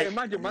like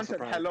imagine man I'm said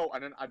surprised. hello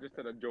and then I just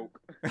said a joke.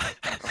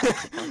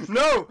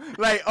 no,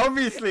 like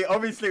obviously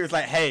it was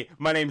like, hey,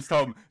 my name's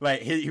Tom.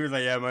 Like he was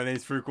like, yeah, my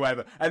name's Farooq,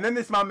 whatever. And then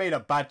this man made a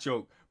bad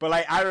joke, but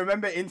like I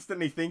remember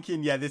instantly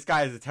thinking, yeah, this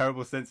guy has a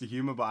terrible sense of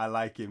humor, but I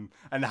like him.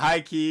 And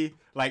high key,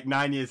 like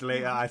 9 years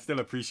later, I still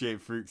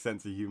appreciate Farooq's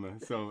sense of humor.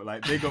 So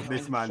like, big up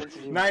this man. Sense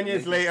of humor 9 is years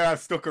amazing. later, I've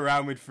stuck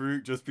around with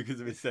Farooq just because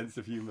of his sense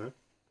of humor.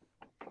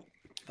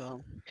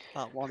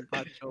 That one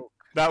bad joke.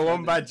 That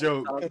one Yeah, bad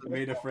joke that's-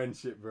 made a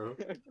friendship, bro.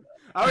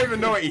 I don't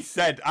even know what he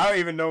said. I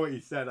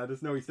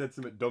just know he said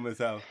something dumb as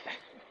hell.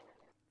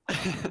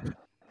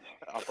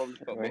 I probably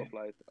thought Right.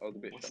 butterflies. I was a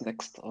bit What's shocked.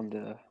 next on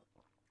the?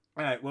 All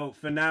right. Well,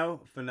 for now,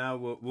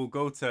 we'll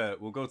go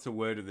to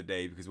word of the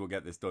day because we'll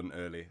get this done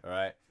early. All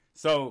right.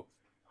 So,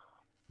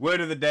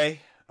 word of the day.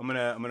 I'm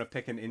gonna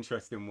pick an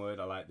interesting word.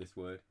 I like this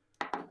word.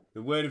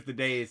 The word of the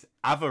day is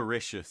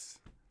avaricious.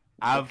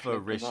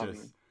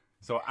 Avaricious.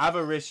 So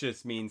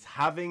avaricious means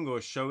having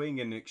or showing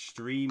an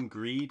extreme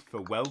greed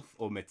for wealth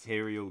or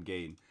material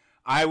gain.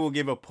 I will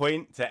give a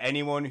point to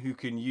anyone who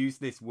can use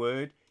this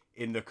word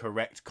in the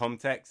correct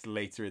context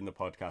later in the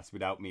podcast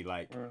without me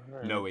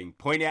knowing.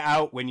 Point it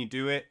out when you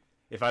do it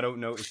if I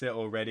don't notice it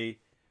already.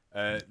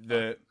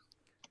 The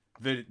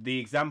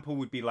example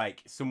would be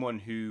like someone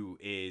who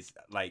is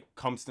like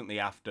constantly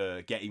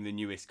after getting the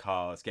newest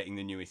cars, getting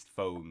the newest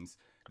phones.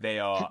 They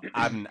are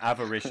an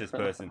avaricious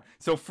person.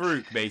 So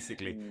Farooq,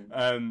 basically.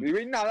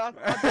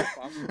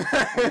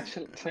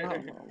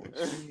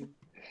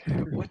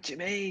 What do you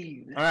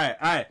mean? All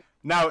right.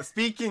 Now,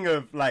 speaking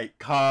of like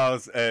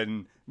cars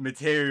and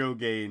material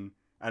gain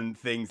and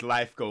things,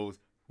 life goals.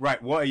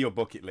 Right, what are your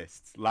bucket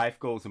lists? Life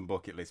goals and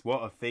bucket lists.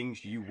 What are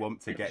things you want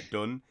to get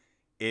done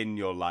in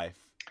your life?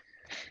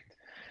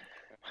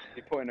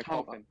 You put in a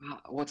coffin.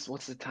 What's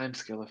the time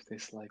scale of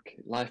this like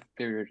life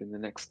period in the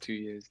next 2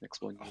 years,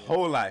 next 1 year?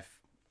 Whole life.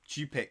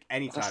 You pick That's a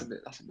anytime.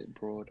 bit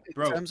broad. in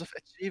Bro. terms of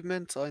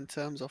achievement or in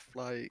terms of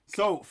like.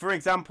 So, for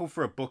example,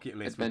 for a bucket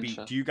list would be,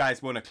 Adventure. do you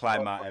guys want to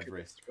climb Mount bucket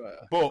Everest? list,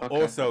 right. But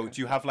Okay, also, okay.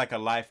 do you have like a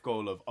life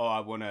goal of,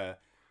 I want to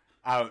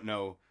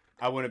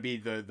be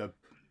the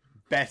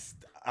best,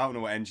 I don't know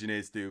what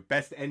engineers do,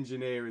 best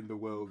engineer in the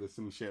world or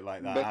some shit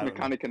like that. I Best don't know.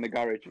 mechanic in the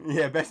garage.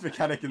 Yeah, best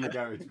mechanic in the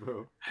garage,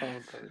 bro. Oh,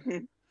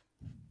 God.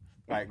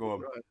 Right, go on.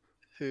 Right.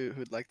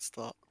 Who'd like to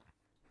start?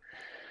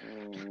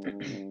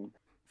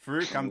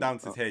 Farooq, I'm down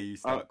to hear you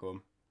start, go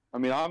on. I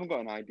mean, I haven't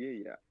got an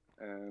idea yet.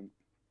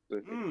 So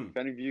if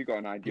any of you got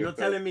an idea, You're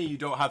telling me you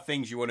don't have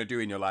things you want to do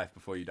in your life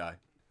before you die?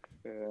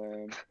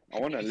 I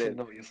want to You live.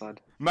 know what you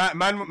said.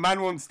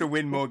 Man wants to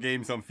win more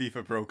games on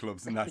FIFA Pro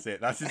Clubs, and that's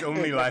it. That's his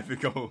only life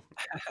goal.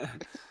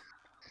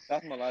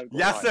 That's my life. goal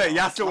Yaser right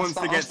now. wants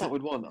to I'll get start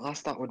with one. I'll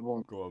start with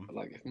one. Go on.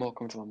 Like if more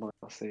come to my mind,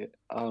 I'll say it.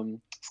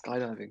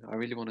 Skydiving. I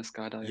really want to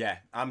skydive. Yeah,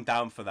 I'm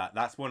down for that.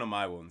 That's one of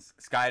my ones.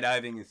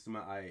 Skydiving is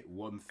something I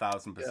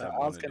 1000% Yeah, I was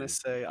want to gonna do.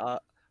 say I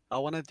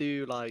want to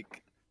do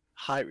like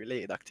height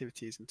related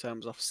activities in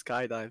terms of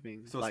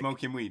skydiving. So like,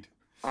 smoking weed.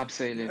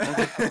 Abseiling.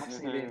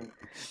 Abseiling.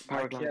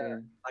 Like,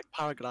 Paragliding. like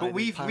paragliding. But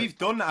we've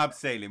done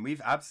abseiling. We've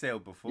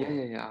abseiled before.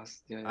 Yeah.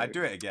 I'd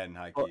do it again,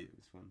 Heike. But- It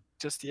was fun.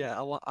 Just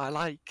I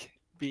like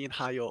being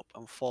high up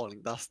and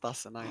falling.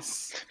 That's a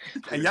nice.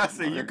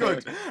 Yaser, you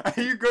good? Are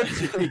you good,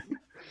 G?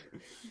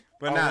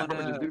 But I nah,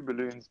 wanna- Just do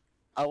balloons.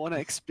 I want to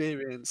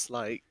experience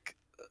like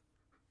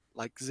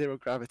zero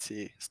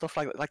gravity stuff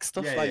like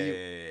stuff yeah, like yeah, you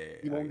yeah,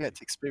 you I won't agree. get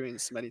to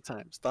experience many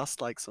times.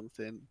 That's like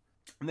something.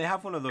 And they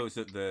have one of those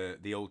at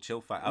the old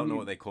Chill Factor. I don't know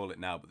what they call it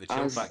now, but the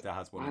Chill As- Factor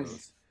has one of as-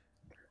 those.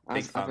 Big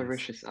As fans.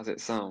 avaricious as it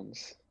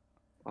sounds,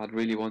 I'd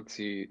really want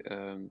to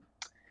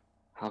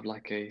have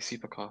like a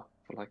supercar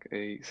for like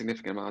a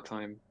significant amount of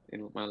time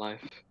in my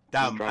life.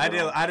 Damn, drive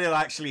around. Adil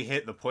actually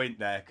hit the point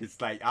there, because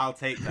like I'll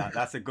take that.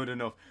 That's a good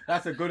enough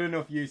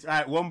use. All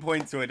right, 1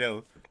 point to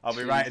Adil. I'll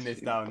be writing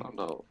this down. Oh,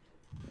 no.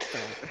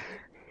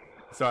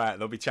 It's alright,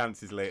 there'll be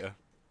chances later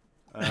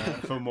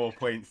for more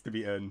points to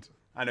be earned.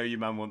 I know you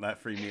man want that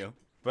free meal.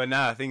 But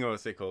nah, I think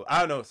what's it called? I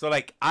don't know. So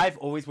like I've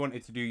always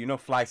wanted to do,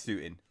 fly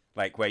suiting.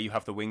 Like where you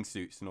have the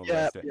wingsuits and all Yeah,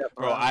 that stuff. yeah,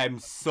 Bro, bro. I'm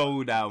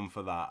so down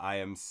for that. I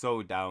am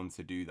so down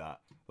to do that.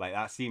 Like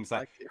that seems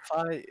like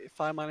Like if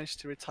I manage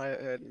to retire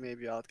early,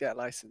 maybe I'll get a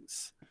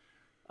license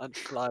and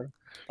fly.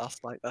 That's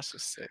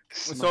just sick.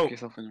 Smack So,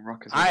 yourself in the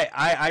rock as well.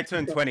 I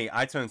turned 20.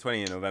 I turned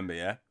 20 in November,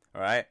 yeah?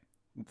 Alright?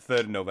 3rd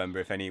of November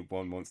if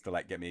anyone wants to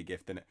like get me a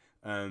gift in it.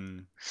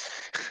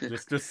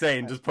 Just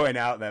saying, just putting it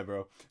out there,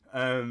 bro.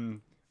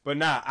 But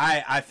nah,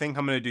 I think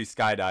I'm gonna do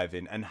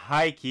skydiving, and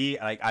high key,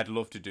 like I'd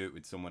love to do it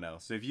with someone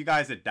else. So if you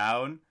guys are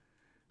down,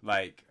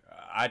 like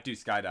I'd do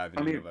skydiving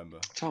in November.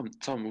 Tom,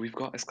 we've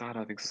got a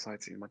skydiving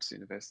society in Manchester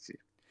University.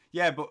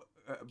 Yeah, but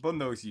bun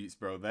those youths,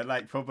 bro. They're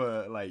like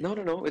proper like.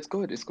 No, it's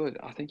good.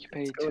 I think you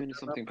pay It's good, 200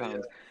 something remember,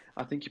 pounds.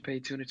 I think you pay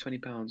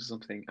 £220 or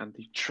something, and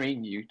they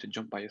train you to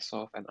jump by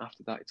yourself. And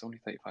after that, it's only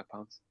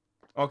 £35.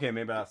 Okay,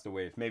 maybe that's the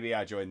wave. Maybe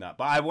I join that,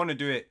 but I want to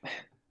do it.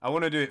 I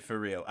want to do it for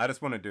real. I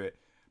just want to do it.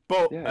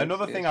 But Yeah,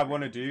 another it's thing I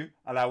want to do,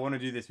 and I want to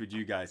do this with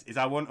you guys, is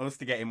I want us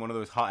to get in one of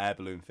those hot air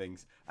balloon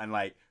things and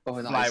like Oh,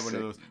 fly nice. one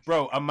of those.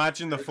 Bro,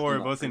 imagine the four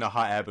of us in a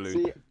hot air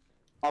balloon. See,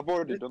 I've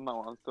already done that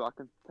one, so I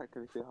can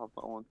technically have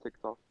that one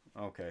ticked off.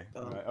 Okay,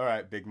 all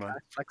right, big man.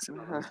 Flexing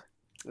on us.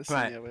 Listen,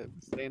 Right. yeah, we're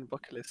saying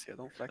bucket list here.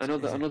 Don't flex.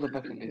 Another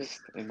bucket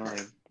list in mine,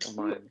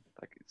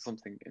 like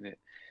something in it,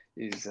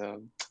 is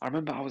I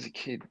remember I was a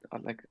kid. I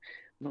like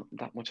not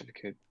that much of a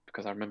kid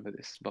because I remember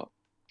this, but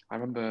I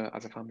remember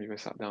as a family we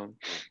sat down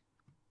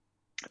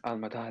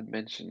and my dad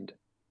mentioned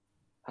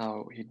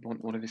how he'd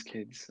want one of his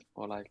kids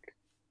or like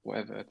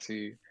whatever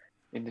to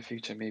in the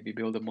future maybe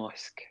build a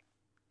mosque.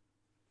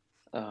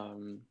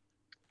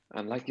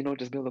 And like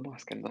just build a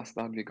mosque and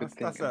that'd be a good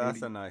thing. That's And a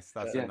maybe nice.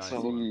 That's yeah, a nice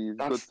so one. Jeez,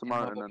 that's good in my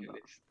Samaritan and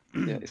bucket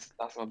that. list. Yeah,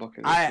 that's my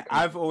bucket list. because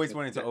I've always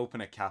wanted to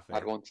open a cafe.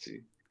 I'd want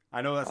to.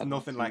 I know that's I'd want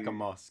nothing like a to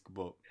mosque,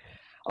 but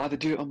either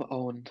do it on my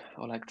own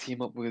or like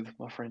team up with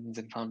my friends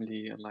and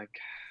family and like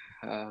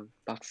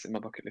that's in my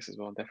bucket list as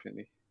well,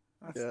 definitely.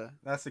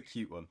 that's a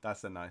cute one.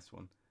 That's a nice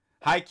one.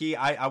 High key,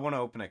 I want to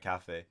open a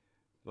cafe.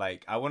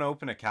 Like I want to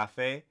open a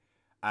cafe,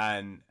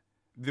 and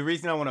the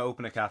reason I want to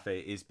open a cafe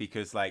is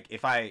because like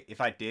if I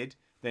did,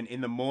 then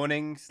in the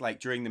mornings, like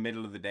during the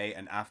middle of the day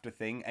and after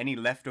thing, any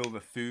leftover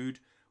food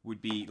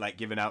would be like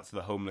given out to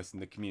the homeless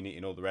in the community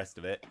and all the rest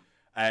of it.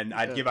 And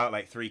I'd give out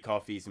like 3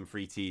 coffees and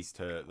free teas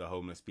to the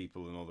homeless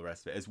people and all the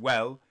rest of it as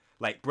well.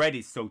 Like bread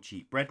is so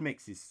cheap. Bread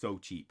mix is so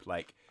cheap.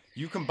 Like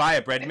you can buy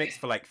a bread mix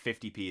for like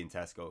 50p in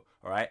Tesco,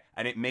 all right?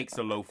 And it makes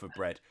a loaf of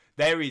bread.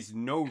 There is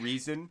no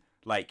reason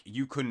like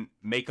you couldn't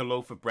make a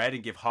loaf of bread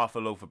and give half a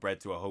loaf of bread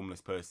to a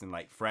homeless person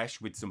like fresh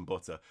with some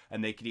butter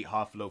and they could eat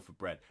half a loaf of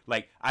bread.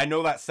 Like I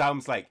know that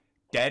sounds like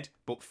dead,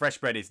 but fresh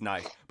bread is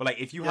nice. But like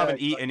if you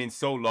haven't eaten in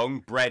so long,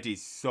 bread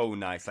is so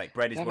nice. Like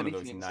bread is one of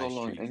those nice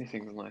treats.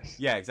 Anything's nice.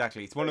 Yeah,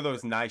 exactly. It's one of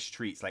those nice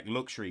treats, like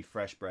luxury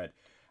fresh bread.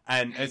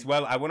 And as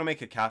well, I want to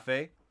make a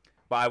cafe,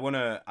 but I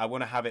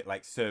wanna have it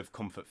like serve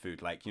comfort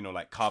food, like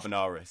like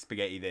carbonara,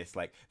 spaghetti,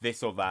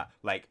 this or that,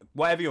 like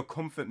whatever your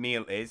comfort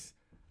meal is,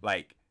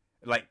 like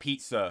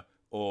pizza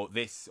or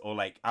this or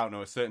like I don't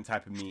know a certain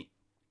type of meat.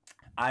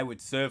 I would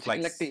serve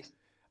like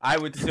I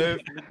would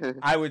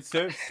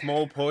serve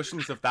small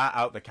portions of that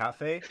out the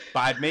cafe,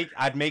 but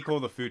I'd make all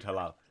the food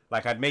halal.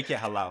 Like I'd make it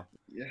halal.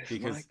 Yes,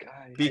 because my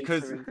guy.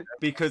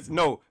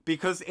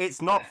 because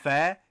it's not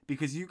fair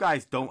because you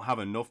guys don't have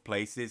enough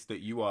places that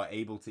you are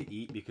able to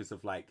eat because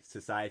of like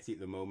society at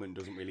the moment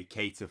doesn't really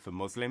cater for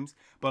Muslims.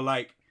 But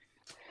like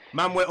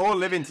man, we're all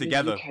living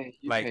together.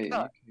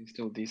 UK is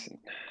still decent.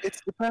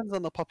 It depends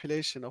on the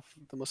population of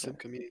the Muslim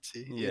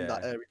community in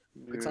that area.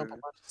 For example,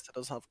 Manchester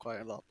does have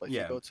quite a lot, but if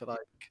you go to like,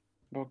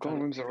 well, go on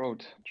Windsor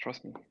Road,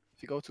 trust me.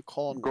 If you go to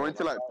Cornwall, going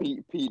to like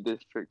P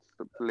districts,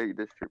 the Lake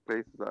District,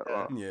 places like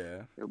that.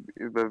 Yeah, it'll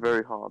be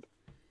very hard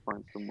to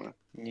find somewhere.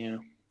 Yeah.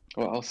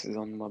 What else is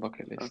on my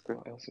bucket list? Okay.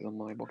 What else is on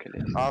my bucket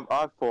list?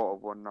 I've thought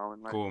of one now,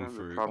 and like Go on, in terms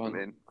of Farooq.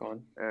 traveling, Go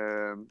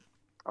on.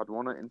 I'd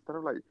want to instead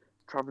of like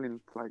traveling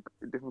to like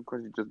different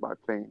countries just by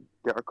plane,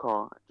 get a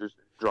car, just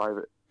drive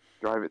it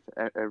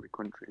to every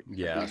country.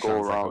 Yeah, that go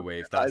sounds like a around.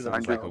 wave. That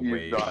sounds like a use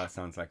wave. that. That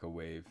sounds like a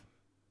wave.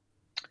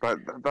 But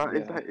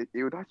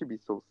it would actually be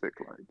so sick.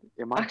 Like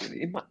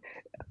imagine.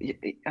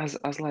 Actually,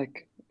 as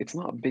like it's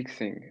not a big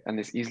thing and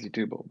it's easily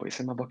doable, but it's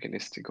in my bucket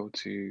list to go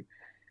to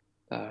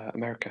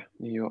America,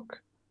 New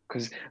York.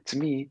 Because to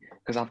me,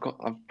 I've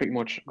pretty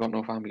much got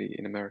no family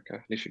in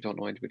America. Literally don't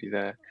know anybody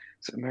there.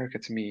 So America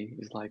to me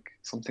is like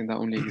something that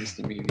only exists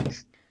in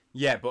movies.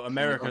 Yeah, but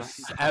America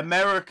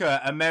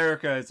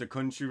as a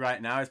country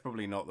right now is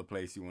probably not the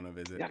place you want to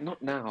visit. Yeah,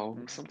 not now.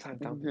 Sometime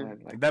down the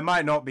line. Like, there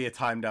might not be a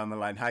time down the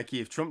line. Heike,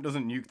 if Trump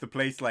doesn't nuke the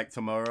place like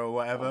tomorrow or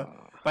whatever,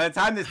 by the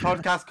time this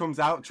podcast comes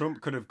out,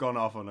 Trump could have gone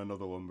off on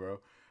another one, bro.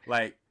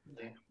 Like,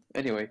 yeah.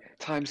 Anyway,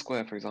 Times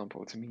Square, for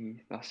example, to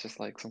me, that's just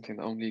like something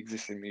that only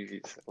exists in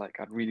movies. Like,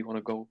 I'd really want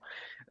to go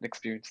and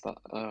experience that.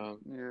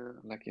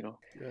 Like,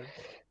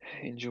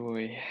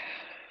 enjoy.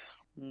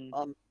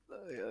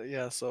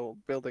 Yeah, so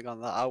building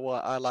on that,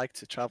 I like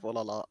to travel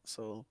a lot.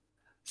 So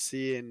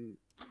seeing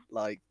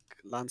like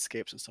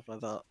landscapes and stuff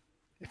like that,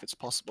 if it's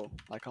possible,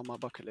 like on my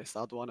bucket list,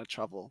 I'd want to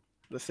travel.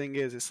 The thing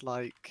is, it's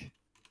like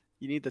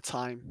you need the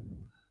time.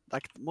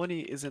 Like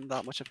money isn't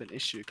that much of an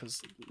issue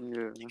because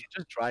you can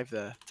just drive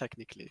there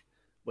technically,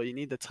 but you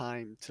need the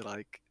time to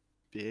like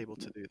be able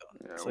to do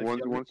that. Yeah, So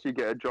once you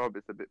get a job,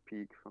 it's a bit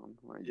peak, fam.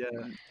 Like,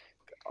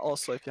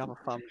 Also, if you have a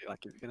family,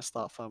 like if you're gonna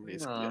start a family,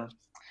 it's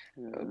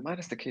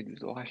Minus the kids,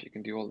 the wife, you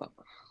can do all that.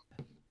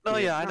 No,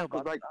 I know,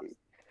 but but like,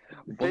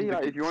 say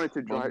like if you wanted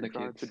to drive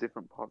to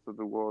different parts of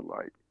the world,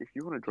 like if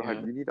you want to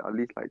drive, you need at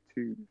least like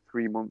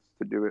 2-3 months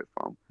to do it,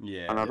 fam.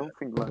 Yeah. And I don't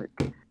think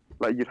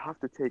like you'd have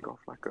to take off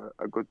like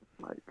a good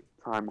like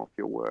time off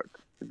your work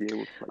to be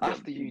able to like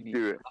After uni.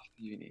 do it. After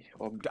uni.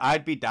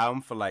 I'd be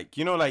down for like,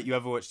 you know, like you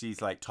ever watch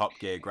these like Top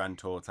Gear Grand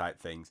Tour type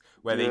things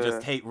where they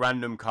just take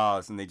random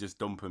cars and they just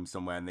dump them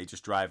somewhere and they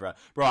just drive around.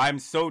 Bro, I'm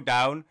so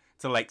down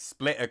to like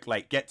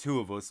get two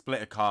of us,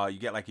 split a car. You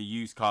get like a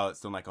used car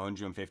that's done like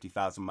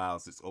 150,000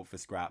 miles. It's up for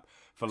scrap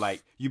for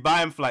like, you buy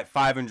them for like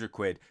 500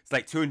 quid. It's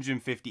like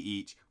 250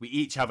 each. We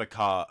each have a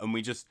car and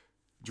we just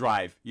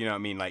drive. You know what I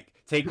mean? Like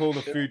take all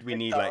the food we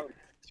need. Like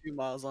 2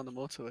 miles on the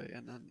motorway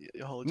and then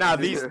your whole. Nah,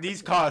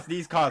 these cars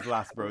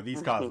last, bro.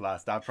 These cars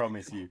last. I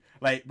promise you.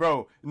 Like,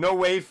 bro, no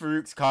way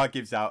Farouk's car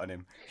gives out on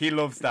him. He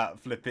loves that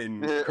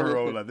flipping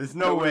Corolla. There's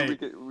no way.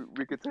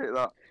 We could take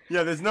that.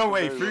 Yeah, there's no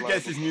way. Farouk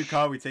gets his new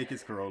car, we take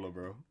his Corolla,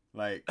 bro.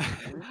 Like,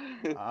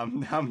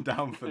 I'm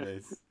down for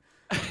this.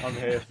 I'm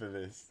here for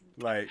this.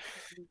 Like,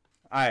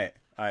 I.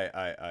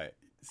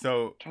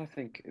 So I'm trying to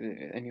think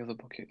any other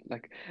bucket.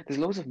 Like, there's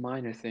loads of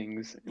minor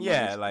things.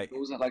 Yeah, like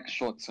those are like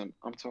short term.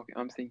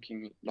 I'm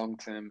thinking long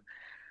term,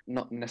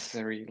 not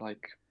necessary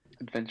like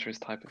adventurous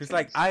type of. Because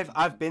like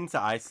I've been to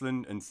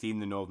Iceland and seen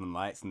the Northern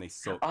Lights and they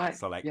suck.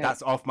 So like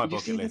that's off my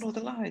bucket list.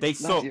 They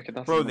suck,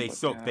 bro. They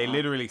suck. Yeah. They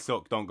literally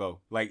suck. Don't go.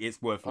 Like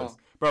it's worthless,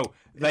 bro.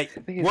 Like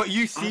what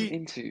you see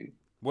in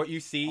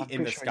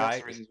the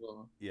sky.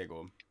 Well. Yeah, go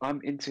on. I'm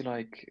into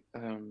like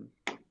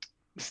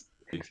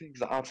things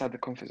that are outside the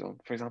comfort zone.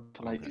 For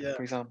example,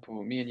 for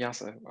example, me and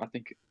Yaser. I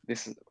think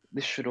this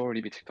should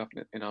already be ticked off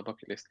in our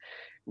bucket list.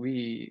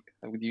 We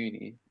with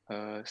uni,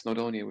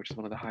 Snowdonia, which is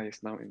one of the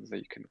highest mountains that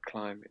you can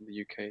climb in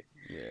the UK.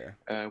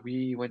 Yeah.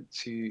 We went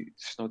to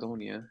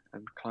Snowdonia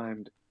and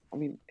climbed. I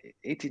mean,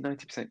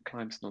 80-90%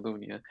 climbed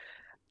Snowdonia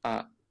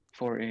at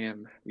 4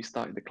 a.m. We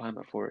started the climb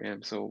at 4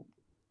 a.m. So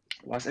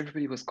whilst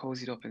everybody was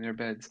cozied up in their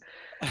beds,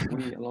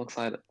 we,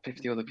 alongside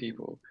 50 other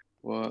people,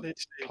 were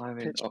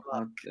climbing up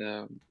on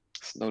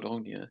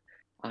Snowdonia,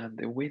 and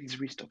the winds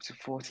reached up to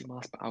 40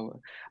 miles per hour.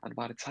 And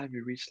by the time we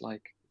reached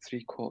like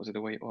 3/4 of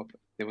the way up,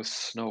 there was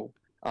snow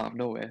out of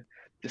nowhere,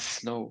 just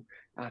snow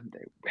and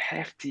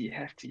hefty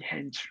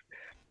hench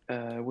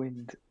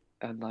wind,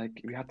 and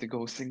like we had to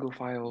go single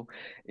file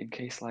in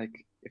case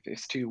like if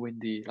it's too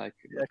windy, like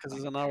because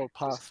there's a narrow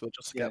path will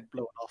just get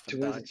blown off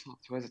and die.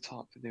 Towards the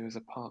top, there was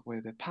a part where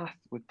the path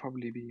would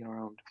probably be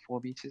around 4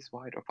 meters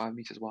wide or 5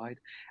 meters wide,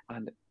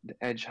 and the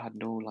edge had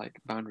no like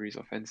boundaries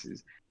or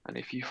fences. And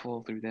if you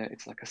fall through there,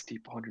 it's like a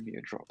steep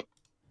 100-meter drop.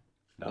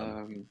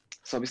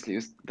 So obviously, it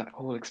was that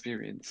whole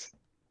experience.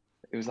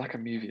 It was like a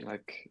movie.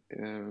 Like I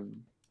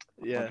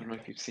don't know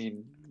if you've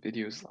seen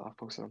videos I've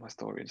posted on my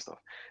story and stuff,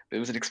 but it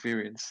was an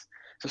experience.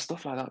 So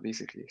stuff like that,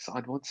 basically. So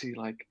I'd want to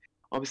like.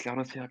 Obviously, I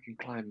don't think I can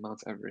climb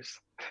Mount Everest,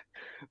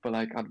 but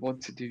like I'd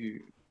want to do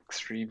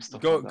extreme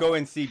stuff. Go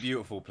and see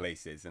beautiful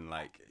places and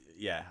like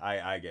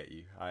I get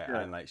you.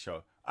 I'm like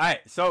sure. All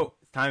right, so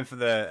it's time for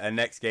the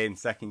next game,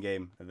 second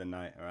game of the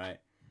night. All right,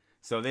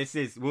 so this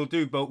is we'll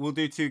do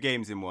 2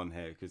 games in one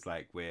here because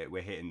like we're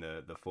hitting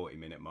the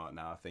 40-minute mark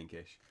now, I think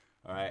ish.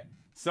 All right,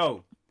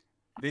 so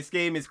this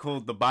game is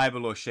called The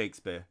Bible or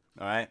Shakespeare.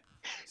 All right,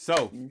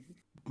 so.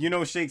 You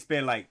know,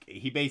 Shakespeare, like,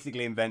 he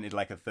basically invented,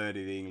 like, a third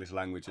of the English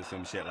language or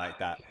some shit like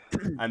that.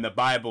 And the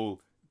Bible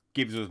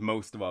gives us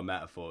most of our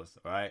metaphors,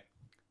 all right?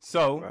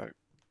 So,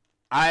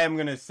 I am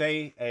going to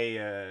say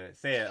a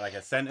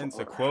sentence,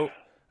 a quote,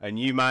 and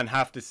you, man,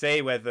 have to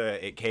say whether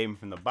it came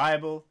from the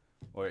Bible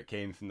or it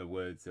came from the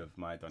words of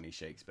my Donny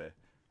Shakespeare,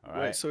 all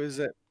right? Wait, so is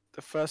it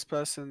the first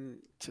person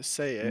to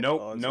say it?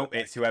 Nope,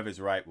 it's whoever's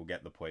right will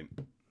get the point.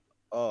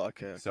 Oh,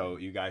 okay. So,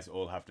 you guys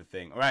all have to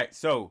think. All right,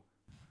 so...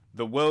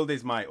 The world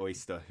is my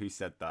oyster. Who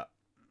said that?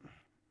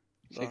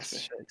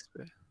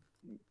 Shakespeare.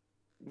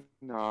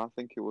 No, I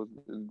think it was.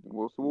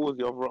 What was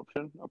the other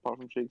option apart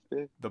from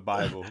Shakespeare? The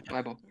Bible.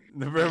 Bible.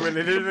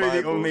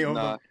 Literally the only other.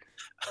 Nah,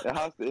 it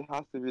has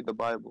to be the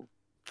Bible.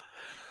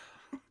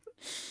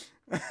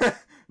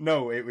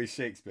 No, it was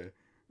Shakespeare.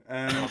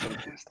 All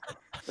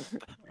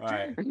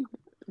right.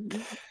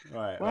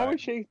 Why would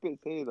Shakespeare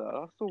say that?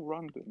 That's so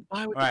random.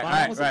 Why would the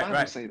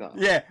Bible say that?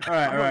 Yeah, all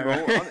right.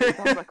 It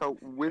sounds like a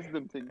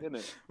wisdom thing, isn't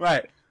it?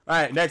 Right, all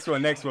right. Next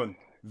one.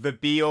 The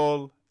be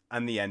all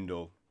and the end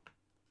all.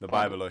 The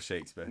Bible or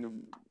Shakespeare?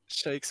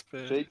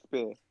 Shakespeare.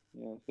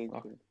 Yeah,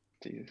 Shakespeare.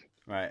 Jesus.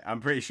 Right, I'm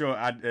pretty sure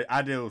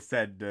Adil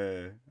said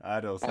the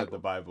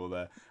Bible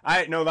there.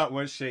 No, that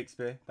was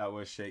Shakespeare.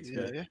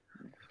 Yeah.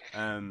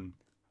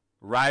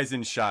 Rise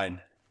and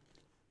shine.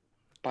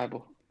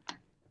 Bible.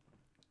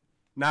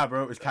 Nah,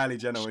 bro, it was Kylie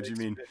Jenner. What do you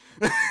mean?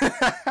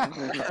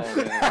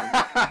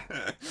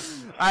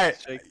 Alright,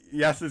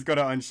 Yaser's got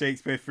it on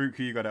Shakespeare. Farooq,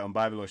 you got it on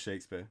Bible or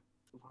Shakespeare?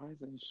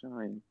 Rise and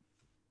shine.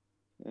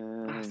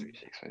 It has to be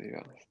Shakespeare, to be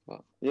honest.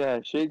 But...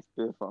 Yeah,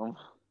 Shakespeare, fam.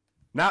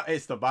 Now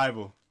it's the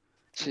Bible.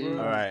 Jeez.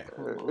 Alright.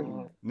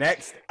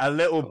 Next, a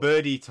little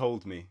birdie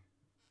told me.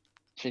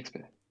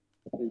 Shakespeare.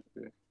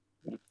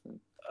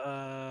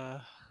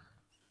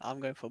 I'm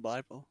going for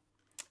Bible.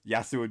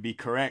 Yaser would be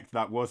correct.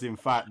 That was in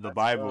fact the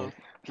Bible.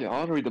 Yeah, I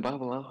want to read the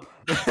Bible now.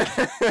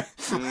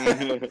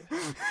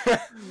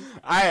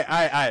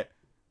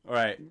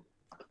 Alright.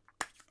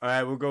 All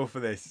right, we'll go for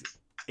this.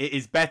 It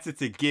is better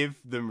to give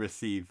than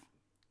receive.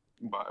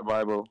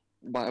 Bible.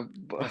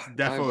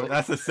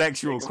 That's a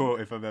sexual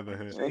quote if I've ever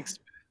heard.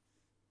 Shakespeare.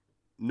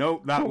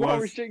 Nope, that Why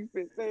was. would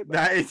Shakespeare say that?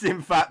 That is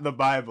in fact the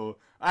Bible.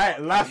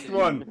 Alright, last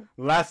one.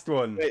 Last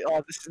one. Wait,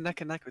 this is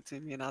neck and neck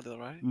between me and Adil,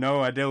 right? No,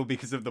 Adil,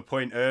 because of the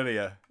point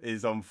earlier,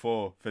 is on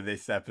 4 for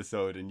this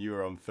episode and you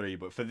were on 3.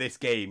 But for this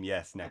game,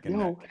 yes, neck and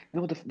neck.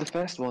 No, the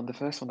first one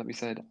that we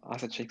said, I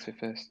said Shakespeare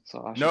first.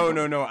 So I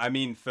No. I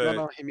mean, for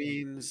No, he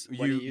means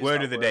when he you used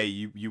word that of the word, day.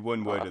 You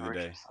won word of the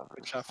day.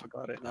 which I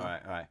forgot it now.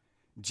 Alright.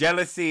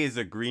 Jealousy is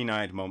a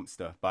green-eyed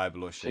monster.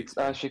 Bible or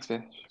Shakespeare?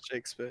 Shakespeare.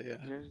 Shakespeare, yeah.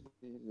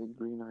 The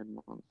green-eyed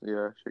monster.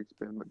 Yeah,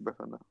 Shakespeare and Macbeth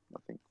and that, I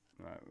think.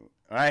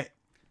 Alright.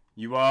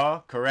 You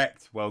are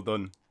correct. Well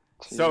done.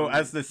 So,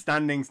 as the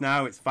standings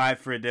now, it's 5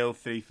 for Adil,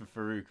 3 for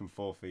Farooq, and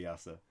 4 for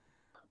Yaser.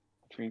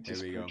 Here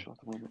we go.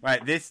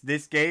 Right,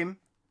 this game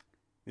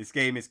is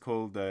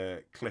called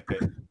Clip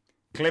It.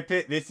 Clip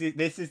It.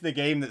 This is the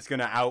game that's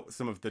gonna out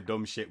some of the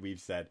dumb shit we've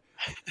said.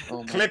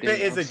 Clip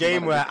It is a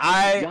game where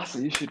I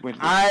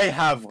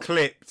have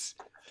clipped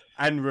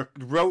and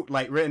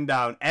written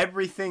down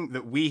everything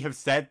that we have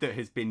said that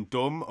has been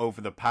dumb over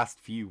the past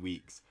few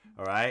weeks.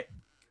 All right.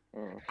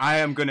 I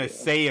am gonna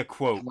say a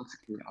quote.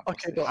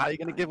 Okay, but are you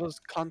gonna give us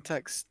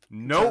context?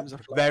 Nope,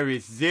 there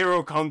is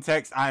zero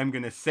context. I am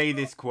gonna say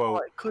this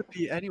quote. It could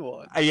be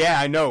anyone. Yeah,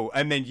 I know,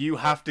 and then you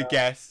have to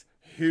guess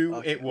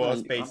who it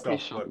was based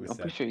off what was said. I'm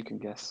pretty sure you can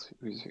guess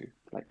who's who.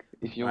 Like,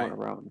 if you weren't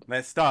around.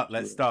 Let's start.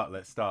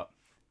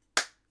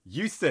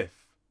 Yusuf,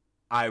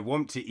 I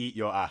want to eat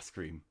your ice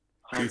cream.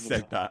 Who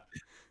said that?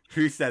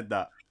 Who said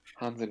that?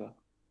 Hanzela.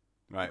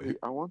 Right.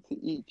 I want to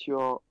eat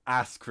your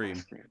ice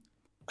cream.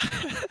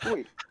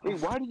 Wait,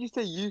 why did you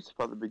say Yusuf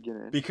at the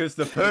beginning? Because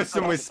the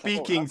person was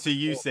speaking to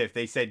Yusuf.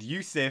 They said,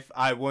 Yusuf,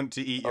 I want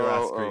to eat your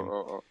ice cream.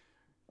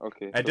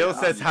 Okay. Adil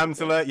says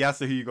Hamzala.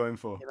 Yasser, who are you going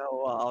for? You know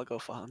what? I'll go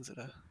for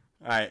Hanzala.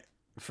 Alright.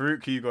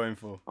 Farooq, who are you going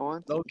for?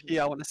 Low-key,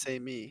 I want to say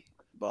me,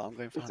 but I'm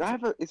going for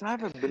Hanzala. It's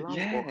either Bilal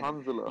or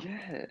Hanzala.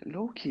 Yeah,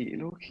 low-key,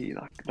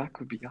 that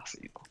could be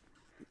Yaser.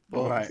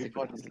 Right.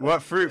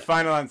 What? Farooq,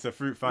 final answer.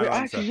 Farooq, final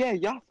answer. Actually, yeah,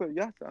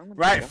 Yaser.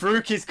 Right,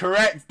 Farooq is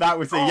correct. That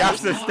was a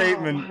Yaser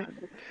statement.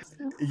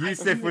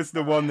 Yusuf was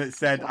the one that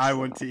said, I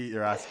want to eat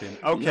your ice cream.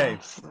 Okay.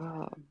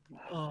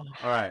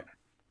 Alright.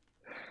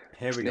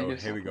 Here we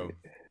go.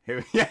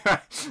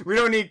 We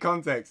don't need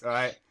context,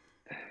 alright?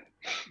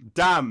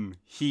 Damn,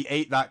 he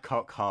ate that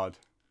cock hard.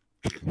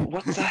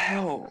 What the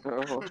hell?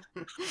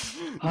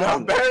 Now,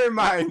 bear in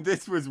mind,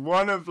 this was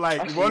one of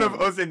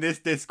us in this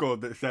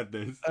Discord that said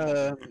this.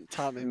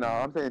 Tommy. No,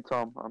 I'm saying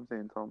Tom. I'm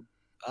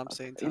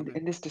saying Tommy.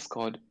 In this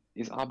Discord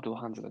is Abdul,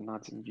 Hanzala,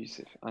 Nads, and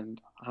Yusuf, and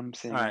I'm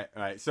saying.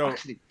 Alright. So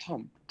actually,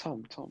 Tom.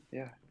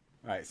 Yeah.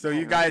 Alright. So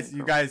you guys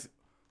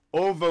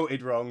all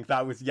voted wrong.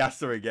 That was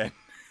Yaser again.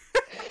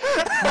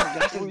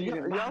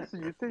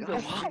 Yaser, you think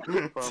that's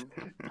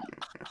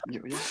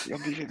You're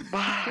being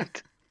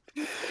bad.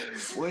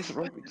 Where's the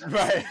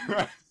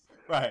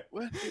Right.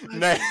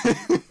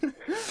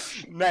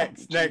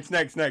 Next.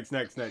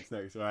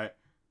 Right,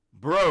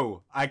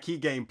 bro. I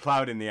keep getting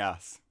plowed in the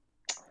ass.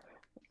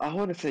 I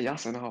want to say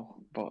Yaser now,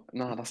 but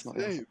no, that's not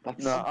Yaser.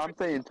 I'm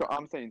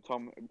saying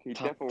Tom. He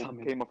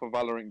definitely came off a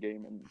Valorant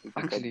game and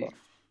actually.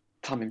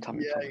 Tom.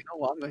 Yeah, you know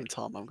what? I'm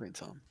going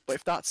Tom. But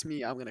if that's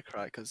me, I'm gonna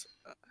cry because.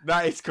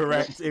 That is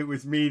correct. It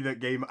was me that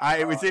game.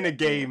 It was in a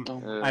game,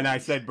 and I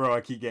said, "Bro, I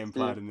keep getting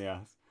plowed in the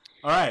ass."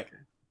 All right.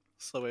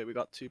 So wait, we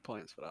got 2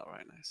 points for that,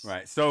 right? Nice.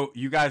 Right. So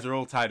you guys are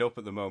all tied up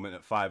at the moment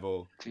at 5-5.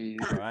 All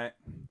right.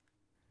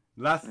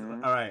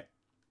 All right.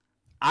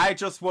 I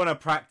just want to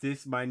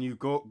practice my new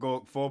Gork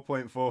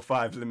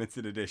 4.45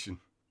 limited edition.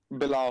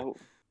 Bilal.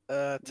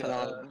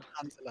 Hanzala.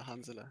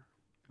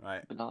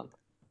 Right. Bilal.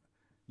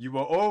 You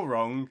were all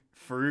wrong.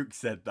 Farooq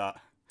said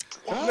that.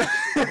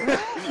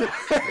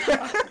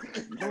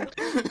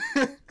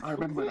 I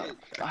remember that.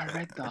 I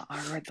read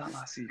that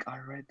last week.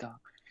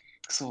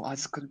 So I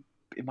just couldn't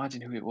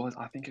imagine who it was.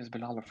 I think it was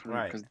Bilal or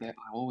Farooq because I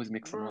always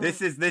mix them up.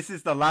 This is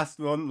the last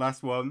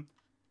one.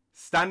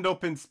 Stand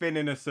up and spin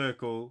in a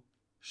circle.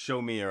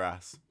 Show me your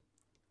ass.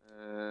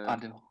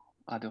 Adil.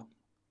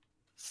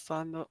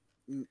 Stand up.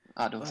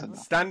 Adil said that.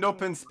 Stand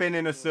up and spin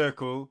in a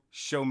circle.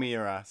 Show me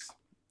your ass.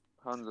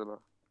 Hanzala.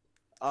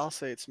 I'll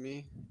say it's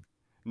me.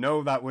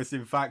 No, that was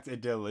in fact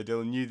Adil.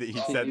 Adil knew that he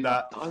said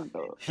that.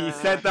 He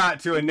said that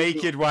to a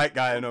naked white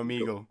guy on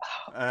Omegle.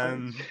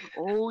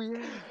 Oh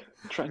yeah.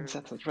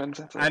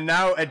 Trendsetter. And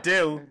now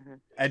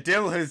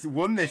Adil has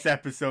won this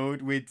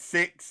episode with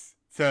 6-5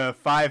 for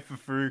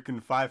Farooq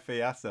and 5 for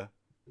Yaser.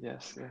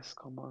 Yes,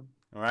 come on.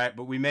 All right,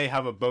 but we may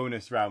have a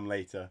bonus round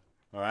later.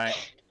 All right.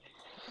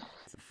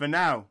 So for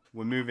now,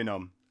 we're moving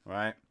on. All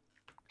right.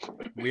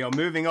 We are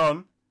moving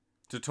on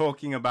to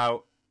talking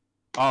about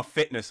our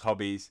fitness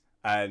hobbies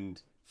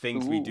and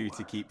things we do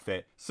to keep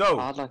fit. So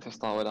I'd like to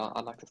start with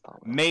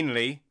that.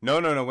 Mainly, no,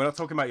 we're not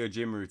talking about your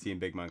gym routine,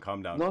 big man.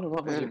 Calm down. No,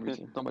 not my gym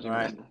routine. Not my gym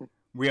routine.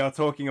 We are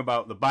talking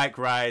about the bike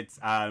rides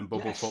and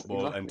bubble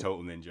football and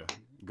Total Ninja.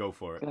 Go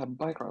for it. Yeah,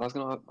 bike ride. I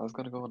was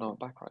gonna go on a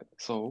bike ride.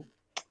 So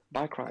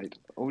bike ride,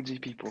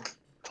 OG people,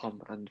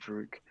 Tom and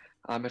Farooq.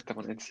 I met them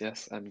on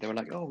NCS and they were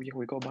like, oh, yeah,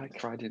 we go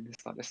bike riding, this,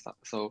 that, this, that.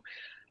 So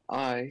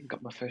I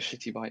got my first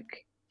shitty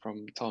bike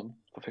from Tom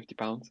for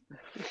 £50.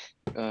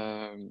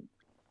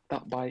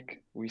 That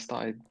bike, we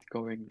started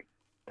going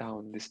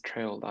down this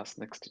trail that's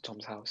next to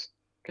Tom's house.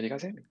 Can you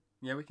guys hear me?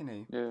 Yeah, we can hear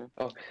you. Yeah.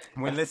 Oh,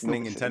 We're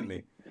listening nobody's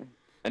intently.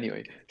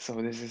 Anyway, so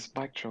there's this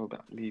bike trail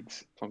that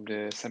leads from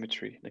the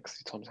cemetery next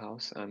to Tom's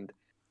house, and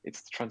it's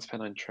the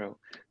Transpennine Trail.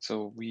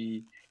 So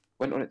we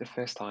went on it the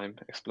first time,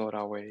 explored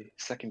our way.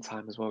 Second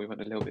time as well, we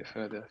went a little bit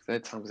further.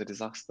 Third time was a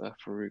disaster.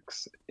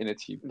 Farouk's inner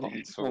tube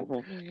popped,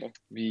 so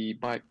we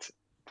biked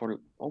for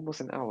almost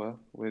an hour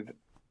with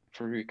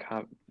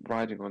Farouk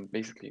riding on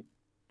basically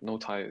no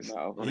tires.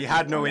 He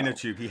had no inner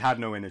tube. He had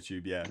no inner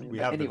tube. Yeah, we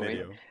But have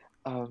anyway,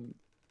 the video.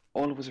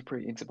 All of us are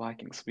pretty into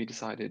biking, so we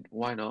decided,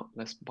 why not?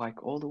 Let's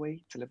bike all the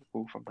way to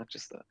Liverpool from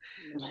Manchester.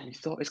 We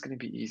thought it's going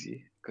to be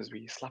easy because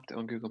we slapped it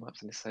on Google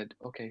Maps and it said,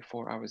 okay,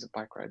 4 hours of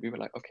bike ride. We were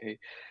like, okay,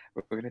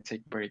 we're going to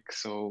take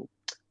breaks. So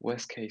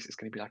worst case, it's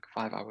going to be like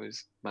 5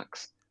 hours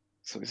max.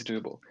 So it's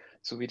doable.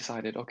 So we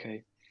decided,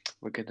 okay,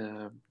 we're going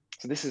to.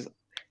 So this is,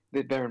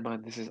 bear in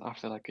mind, this is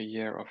after like a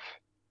year of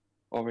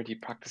already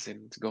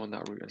practicing to go on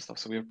that route and stuff.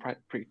 So we were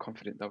pretty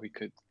confident that we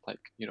could, like,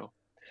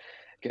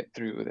 get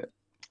through with it.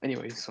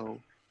 Anyway, so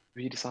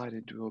we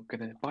decided we were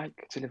gonna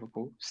bike to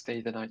Liverpool, stay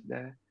the night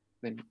there,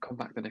 then come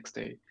back the next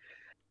day.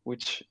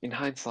 Which, in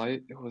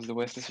hindsight, it was the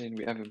worst decision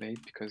we ever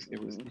made because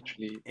it was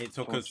literally. It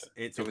took torture. us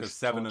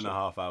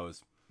 7.5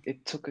 hours.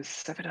 It took us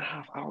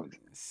 7.5 hours.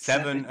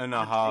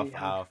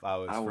 7.5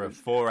 hours for a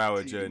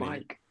 4-hour journey.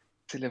 Bike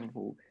to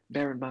Liverpool.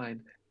 Bear in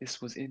mind,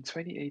 this was in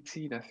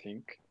 2018, I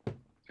think.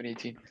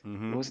 2018.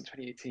 It wasn't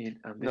 2018.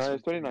 And this No, was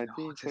it's 2019.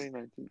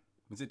 2019.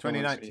 Was it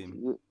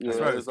 2019? Yeah, I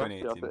swear it it was was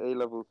after 2018. A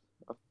levels.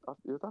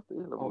 It was after A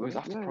levels. Oh, it was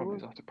after yeah, prom. It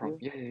was after prom.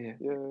 Yeah.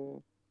 Yeah.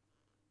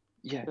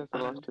 Yeah, So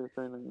and last year,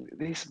 2019.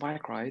 this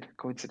bike ride,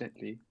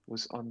 coincidentally,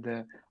 was on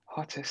the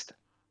hottest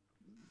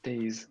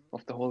days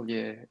of the whole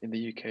year in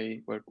the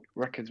UK, where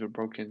records were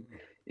broken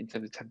in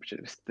terms of temperature.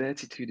 It was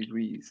 32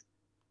 degrees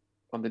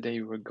on the day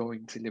we were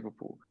going to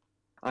Liverpool,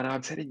 and I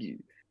am telling you,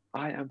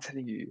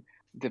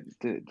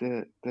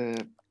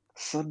 the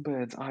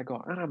sunburns I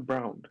got, and I'm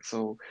brown,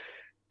 so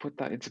put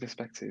that into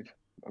perspective.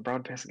 A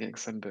brown person getting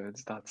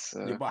sunburns, that's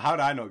Yeah, but how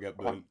did I not get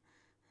burnt?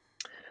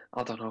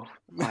 I don't know.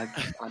 I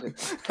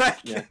didn't.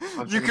 Yeah,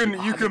 you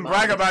can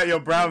brag about your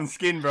brown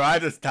skin, bro. I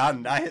just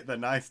tanned. I hit the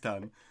nice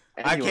tan.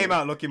 I came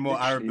out looking more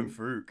Arab than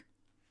Farooq.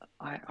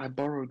 I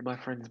borrowed my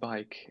friend's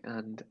bike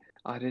and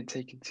I didn't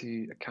take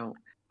into account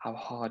how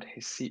hard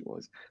his seat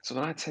was. So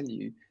when I tell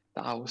you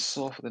that I was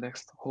sore for the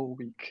next whole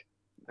week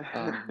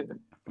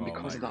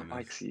because of that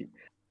bike seat,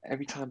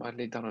 every time I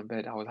laid down on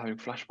bed, I was having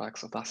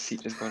flashbacks of that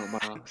seat just going on my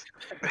ass.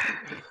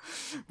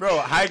 Bro,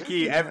 high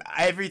key,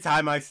 every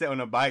time I sit on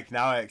a bike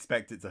now, I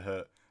expect it to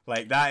hurt.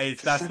 Like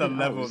that's the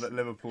level that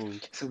Liverpool.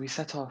 So we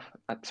set off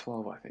at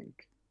 12, I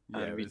think.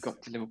 Yeah, and we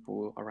got to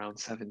Liverpool around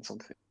 7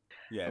 something.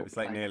 Yeah, it was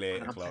like nearly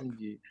 8 o'clock. I'm telling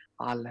you,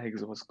 our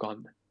legs was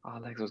gone.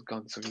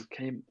 So we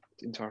came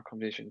into our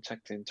accommodation,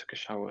 checked in, took a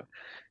shower,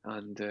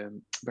 and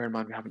bear in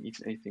mind we haven't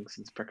eaten anything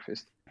since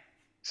breakfast.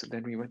 So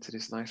then we went to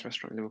this nice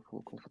restaurant in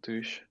Liverpool called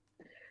Fatouche.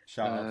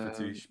 Shout out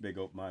Fatouche, big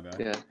up, my bad.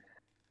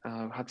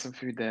 Yeah, had some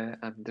food there,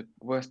 and the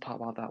worst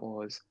part about that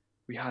was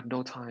we had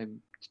no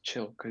time to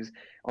chill because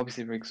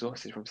obviously we're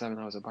exhausted from 7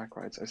 hours of bike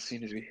rides. As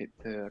soon as we hit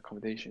the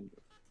accommodation,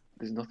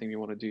 there's nothing we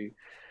want to do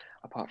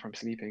apart from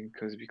sleeping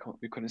because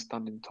we couldn't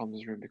stand in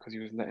Tom's room because he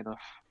was letting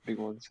off big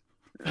ones.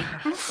 And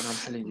I'm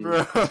telling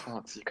you,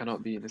 parts, you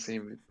cannot be in the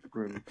same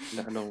room,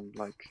 let alone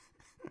like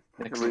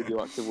next to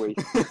radioactive waste.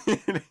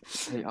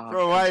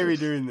 Bro, why are we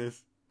doing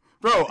this?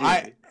 Bro,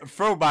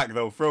 throwback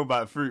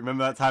Fruit.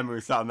 Remember that time we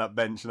were sat on that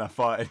bench and I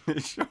farted in the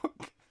shock?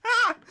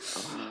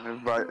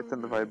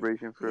 Send the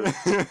vibration through.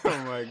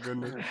 Oh my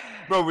goodness.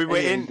 Bro, we were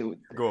in.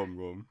 Go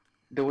on.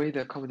 The way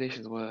the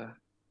accommodations were,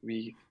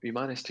 we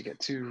managed to get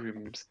 2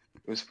 rooms.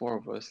 It was 4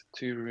 of us,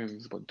 2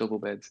 rooms, but double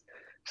beds.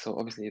 So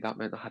obviously that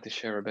meant I had to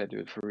share a bed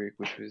with Farooq,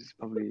 which was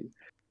probably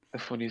the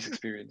funniest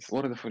experience.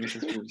 One of the funniest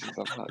experiences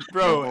I've had.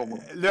 Bro,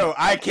 no,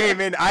 I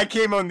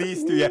came on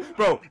these 2, yeah.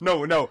 Bro,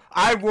 no,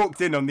 I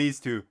walked in on these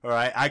 2,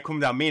 alright? I come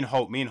down, me and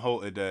Holt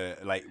had,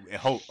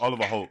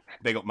 Oliver Holt,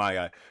 big up my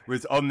guy,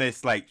 was on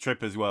this, like,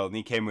 trip as well, and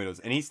he came with us,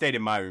 and he stayed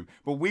in my room,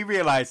 but we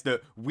realised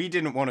that we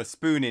didn't want to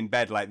spoon in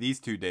bed like these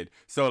 2 did,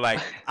 so, like,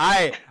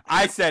 I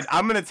said,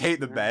 I'm gonna take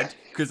the bed,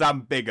 because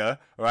I'm bigger,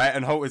 alright?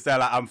 And Holt was there,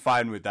 like, I'm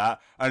fine with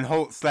that, and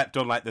Holt slept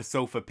on, like, the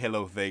sofa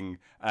pillow thing,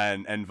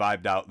 and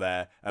vibed out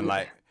there, and,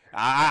 like,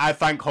 I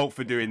thank Holt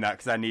for doing that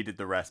because I needed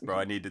the rest, bro.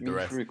 I needed the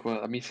rest. Well,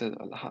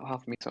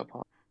 half a meter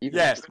apart.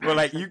 Yeah, well,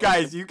 like you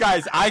guys,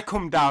 I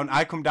come down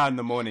in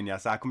the morning.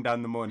 Yes, I come down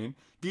in the morning.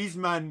 These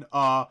men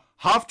are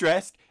half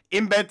dressed,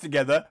 in bed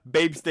together.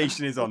 Babe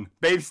station is on.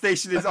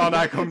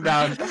 I come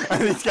down,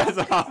 and these guys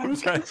are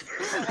half dressed.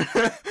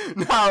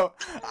 Now,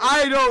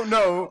 I don't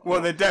know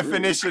what the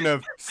definition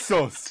of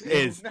sus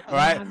is,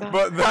 right?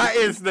 But that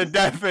is the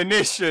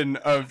definition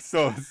of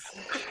sus.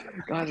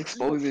 Guys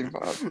exposing,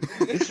 bro.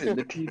 Listen,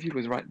 the TV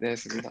was right there,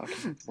 so we thought,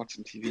 okay, let's watch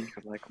some TV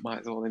because like might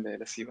as well in there.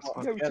 Let's see what's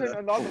on. Yeah, we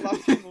turned on the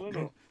last channel,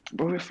 innit?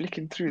 Bro, we're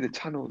flicking through the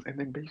channels, and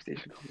then Base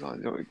Station comes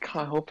on. We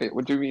can't help it.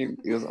 What do you mean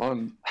it was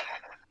on?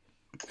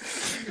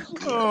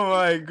 Oh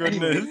my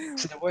goodness. Anyway,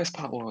 so the worst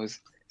part was,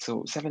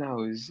 so 7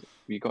 hours,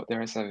 we got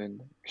there at 7,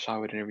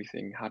 showered and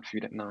everything, had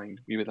food at 9.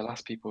 We were the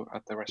last people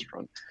at the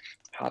restaurant,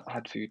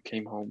 had food,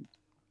 came home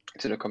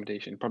to the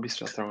accommodation, probably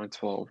slept around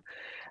 12.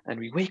 And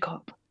we wake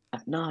up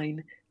at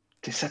 9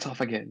 to set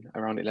off again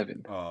around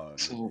 11. Oh,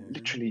 So yeah.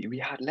 literally, we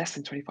had less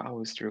than 24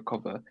 hours to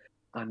recover,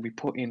 and we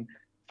put in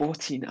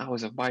 14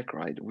 hours of bike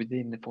ride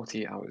within the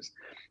 48 hours,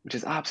 which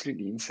is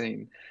absolutely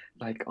insane.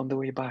 Like on the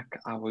way back,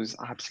 I was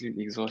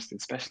absolutely exhausted,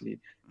 especially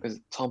because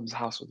Tom's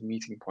house was the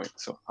meeting point.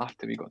 So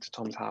after we got to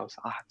Tom's house,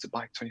 I had to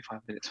bike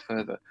 25 minutes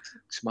further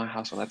to my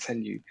house. And I tell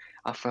you,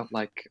 I felt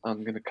like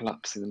I'm gonna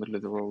collapse in the middle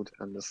of the road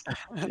and just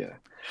yeah.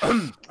 All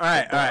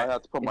right. I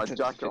had to put my Intense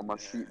jacket on my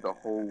fitness. seat the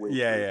whole way.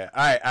 Yeah, through. yeah.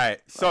 All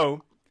right.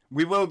 So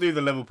we will do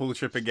the Liverpool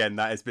trip again.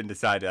 That has been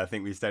decided. I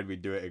think we said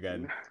we'd do it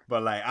again.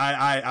 But like,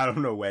 I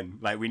don't know when.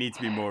 Like, we need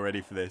to be more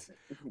ready for this.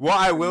 What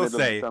I will Middle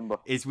of say December.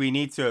 is we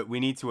need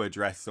to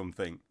address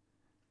something.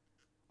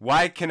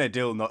 Why can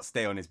Adil not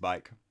stay on his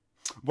bike?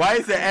 Why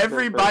is it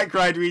every bike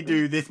ride we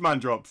do, this man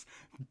drops?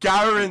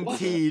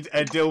 Guaranteed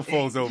Adil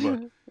falls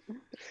over.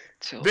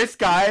 Chill. This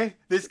guy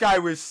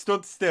was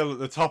stood still at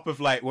the top of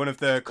like one of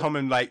the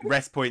common like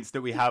rest points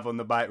that we have on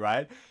the bike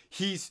ride.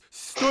 He's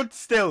stood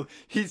still.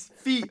 His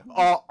feet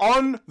are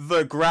on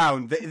the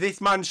ground. This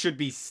man should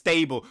be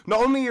stable. Not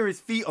only are his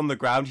feet on the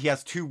ground, he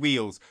has 2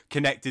 wheels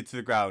connected to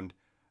the ground.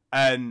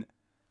 And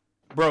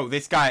bro,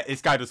 this guy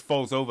just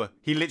falls over.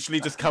 He literally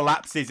just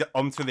collapses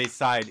onto this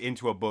side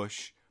into a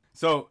bush.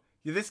 So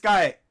this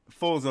guy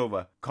falls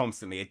over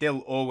constantly.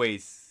 Adil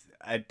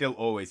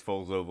always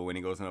falls over when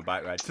he goes on a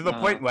bike ride. To the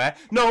point where,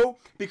 no,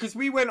 because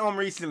we went on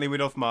recently with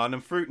Uthman,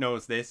 and Fruit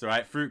knows this,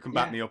 right? Fruit can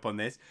back me up on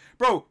this.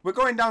 Bro, we're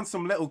going down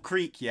some little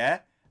creek, yeah?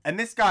 And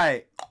this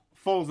guy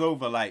falls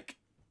over like...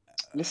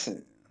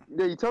 Listen,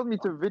 Yeah, he told me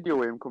to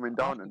video him coming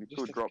down and he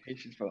still dropped.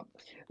 justifications for that.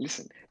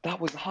 Listen, that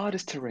was the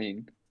hardest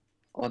terrain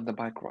on the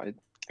bike ride.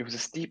 It was a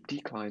steep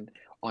decline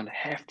on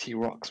hefty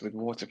rocks with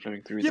water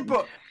flowing through Yeah, them.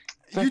 but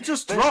you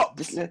just First, dropped.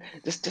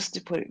 just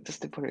to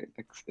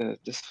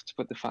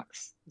put the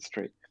facts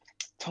straight.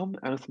 Tom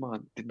and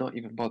Uthman did not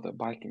even bother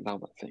biking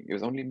down that thing. It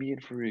was only me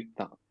and Farooq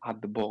that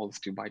had the balls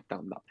to bike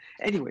down that.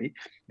 Anyway,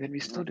 then we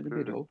stood in the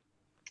That's middle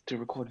to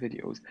record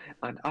videos,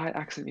 and I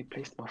accidentally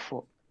placed my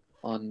foot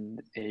on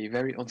a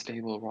very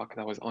unstable rock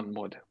that was on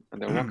mud,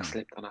 and the rock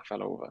slipped and I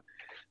fell over.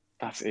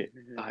 That's it.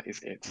 That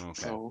is it. Okay.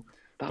 So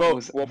that But-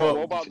 was. What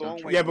about the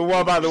one where Yeah, but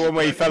what about the one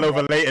where he fell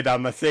over later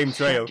down the same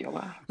trail?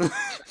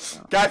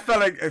 Guy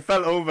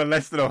fell over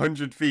less than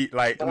 100 feet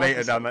like But later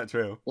like I down said- that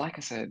trail. Like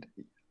I said,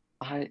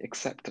 I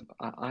accept.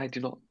 I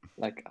do not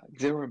like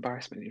zero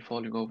embarrassment in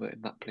falling over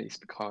in that place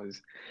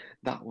because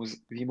that was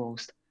the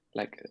most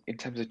like in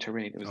terms of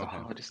terrain. It was the Okay,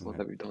 hardest one okay.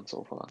 that we've done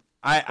so far.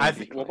 I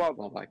think. What about-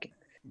 while biking?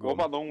 What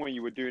about the one where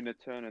you were doing a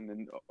turn and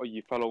then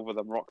you fell over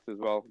them rocks as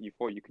well? You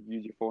thought you could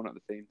use your phone at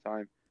the same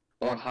time.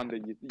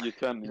 One-handed, you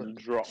turn and you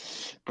drop.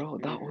 Bro,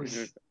 that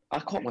was. I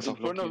caught In myself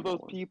front lucky of in that those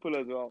one. people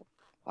as well.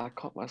 I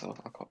caught myself.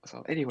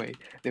 Anyway,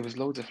 there was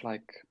loads of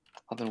like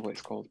I don't know what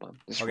it's called, man.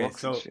 Just Okay,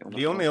 rocks and so shit on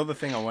the only floor. other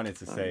thing I wanted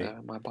to And, say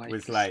my bike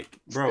was is like,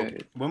 bro,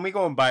 skirted. when we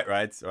go on bike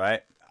rides,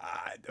 right?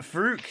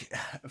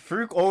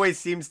 Farooq always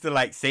seems to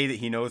like say that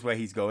he knows where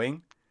he's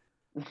going,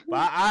 but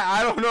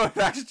I don't know if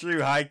that's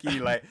true, Heike.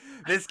 Like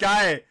this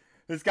guy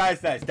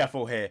said,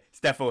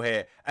 Steffo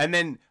here, and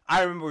then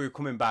I remember we were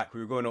coming back. We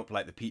were going up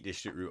like the Peak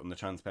District route on the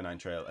Transpennine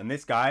Trail, and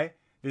this guy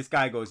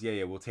goes,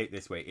 yeah, we'll take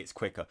this way. It's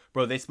quicker,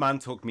 bro. This man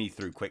took me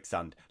through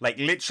quicksand. Like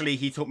literally,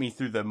 he took me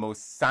through the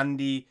most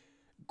sandy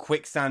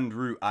quicksand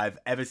route I've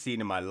ever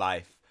seen in my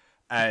life.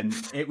 And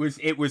it was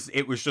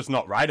just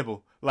not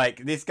rideable.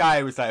 Like this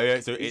guy was like, oh, yeah,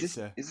 so Is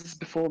this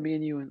before me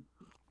and you? And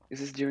is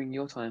this during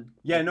your time?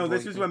 yeah, no, Before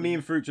this you was came when me in?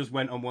 and Fruit just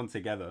went on one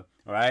together.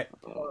 All right,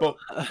 but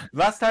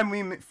last time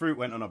we and Fruit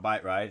went on a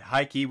bike ride,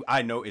 Heike,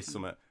 I noticed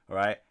something. All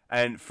right,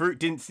 and Fruit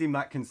didn't seem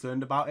that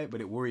concerned about it, but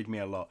it worried me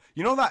a lot.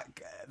 You know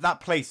that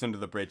place under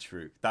the bridge,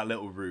 Fruit, that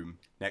little room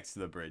next to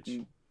the bridge,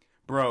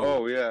 bro.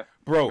 Oh, yeah.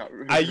 Bro, that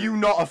room. are you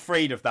not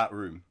afraid of that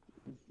room?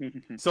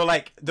 So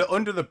like the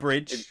under the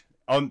bridge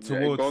on Yeah,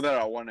 towards go there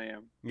at 1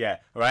 a.m. yeah,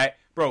 right,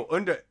 bro.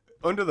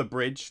 Under the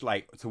bridge,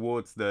 like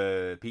towards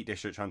the Peak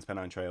District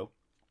Transpennine Trail,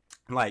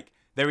 like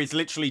there is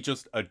literally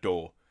just a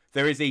door.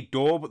 There is a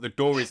door, but the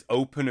door is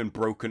open and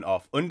broken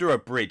off under a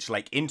bridge,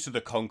 like into the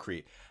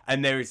concrete.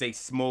 And there is a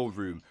small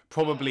room,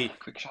 probably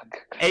Quick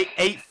shank.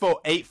 8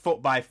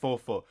 foot by 4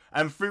 foot.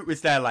 And Fruit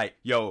was there like,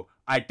 yo,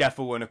 I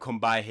definitely want to come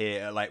by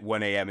here at like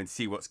 1 a.m. and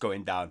see what's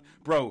going down.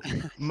 Bro,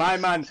 my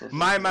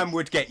man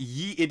would get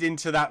yeeted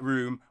into that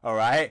room, all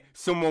right?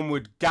 Someone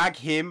would gag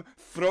him,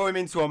 throw him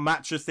into a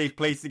mattress they've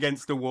placed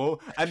against the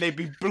wall, and they'd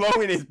be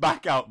blowing his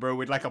back out, bro,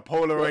 with like a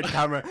Polaroid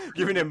camera,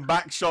 giving him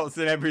back shots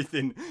and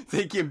everything,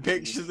 taking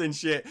pictures and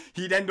shit.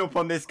 He'd end up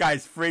on this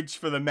guy's fridge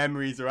for the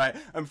memories, all right?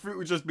 And Fruit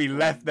would just be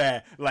left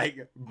there,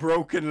 like,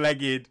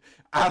 broken-legged,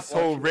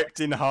 asshole ripped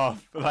in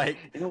half, like...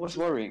 You know what's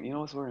worrying? He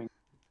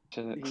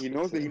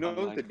knows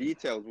the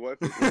details. What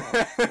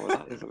if Well,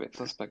 that is a bit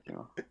suspect, you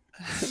know.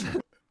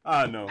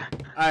 Oh no.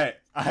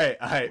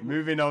 Alright.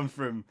 Moving on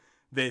from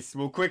this,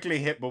 we'll quickly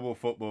hit bubble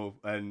football,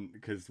 and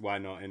because why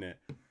not, innit?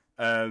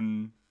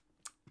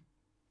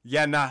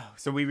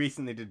 So we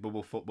recently did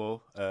bubble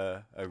football,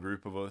 a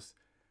group of us.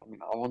 I mean,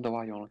 I wonder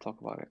why you want to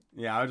talk about it.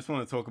 Yeah, I just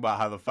want to talk about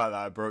how the fact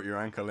that I broke your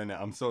ankle, innit?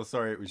 I'm so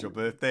sorry it was your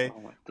birthday. Oh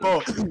my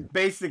But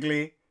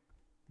basically,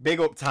 big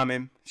up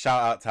Tamim.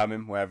 Shout out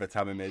Tamim, wherever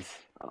Tamim is.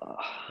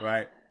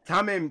 Right.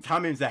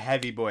 Tamim's a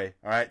heavy boy.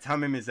 All right.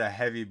 Tamim is a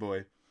heavy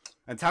boy.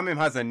 And Tamim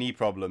has a knee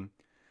problem.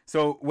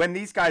 So when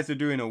these guys are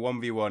doing a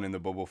 1v1 in the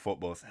bubble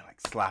football, so they're like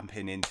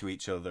slapping into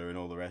each other and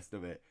all the rest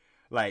of it.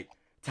 Like,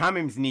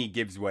 Tamim's knee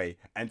gives way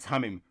and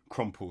Tamim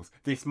crumples.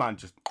 This man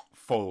just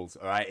falls.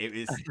 All right. It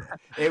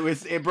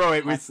was.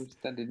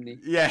 Extended knee.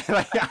 Yeah.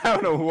 Like, I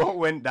don't know what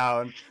went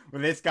down,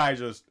 but this guy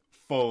just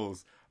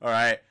falls. All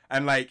right.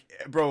 And like,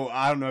 bro,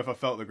 I don't know if I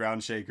felt the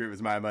ground shake or it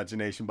was my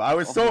imagination, but I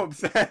was so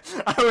upset.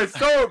 I was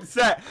so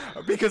upset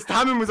because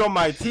Tamim was on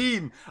my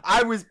team.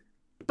 I was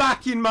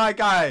backing my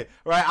guy,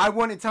 right? I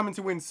wanted Tamim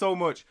to win so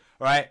much,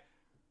 right?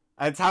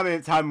 And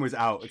Tamim was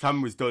out.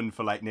 Tamim was done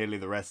for like nearly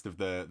the rest of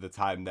the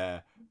time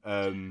there.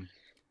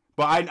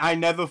 But I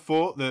never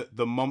thought that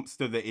the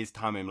monster that is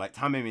Tamim, like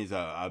Tamim is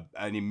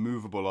an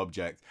immovable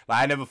object.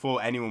 Like I never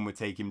thought anyone would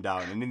take him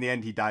down, and in the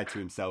end he died to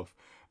himself.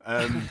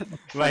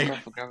 Like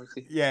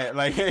yeah,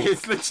 like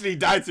it's literally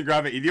died to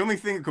gravity. The only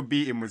thing that could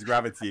beat him was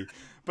gravity.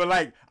 But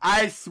like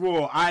I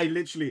swore, I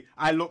looked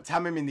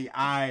Tamim in the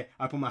eye,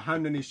 I put my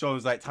hand on his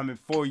shoulders like, Tamim,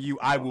 for you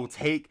I will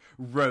take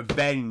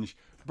revenge.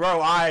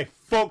 Bro, I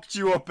fucked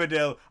you up,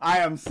 Adil. I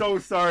am so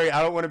sorry.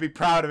 I don't want to be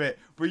proud of it,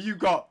 but you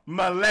got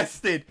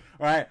molested,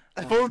 right?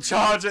 Full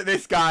charge at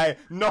this guy,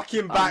 knock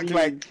him back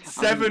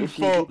 7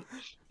 foot.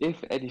 If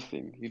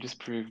anything, you just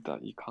proved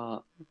that you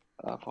can't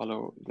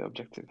follow the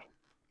objective.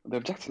 The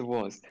objective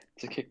was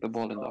to kick the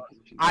ball in the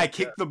opposition. I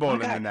kicked the ball in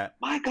the net.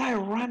 My guy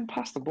ran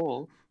past the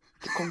ball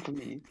to come for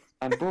me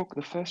and broke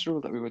the first rule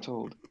that we were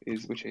told,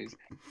 which is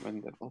when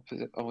the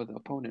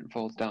opponent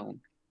falls down,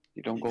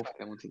 you don't go for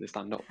them until they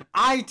stand up.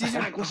 I didn't.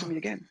 Guy goes for me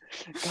again.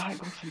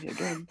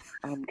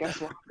 And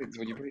guess what happens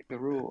when you break the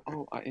rule?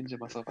 Oh, I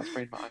injured myself. I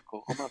sprained my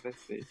ankle on my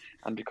birthday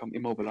and become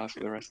immobilized for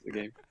the rest of the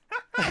game.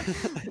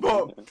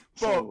 But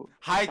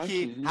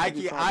Heike,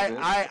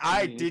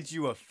 I did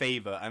you a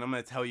favor, and I'm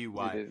gonna tell you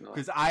why.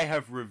 Because I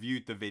have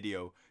reviewed the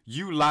video.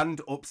 You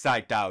land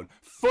upside down,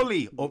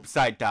 fully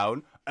upside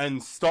down,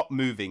 and stop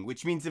moving.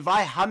 Which means if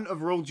I hadn't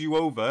have rolled you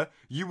over,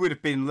 you would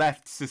have been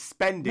left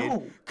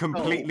suspended,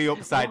 completely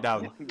upside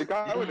down. The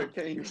guy would have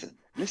came.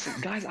 Listen,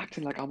 guys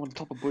acting like I'm on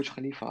top of Burj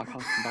Khalifa. I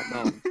can't come back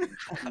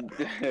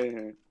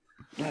down.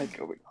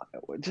 Like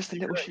just a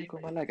little shake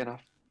on my leg, and I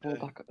fall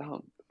back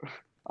down.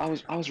 I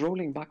was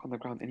rolling back on the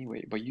ground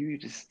anyway, but you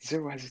just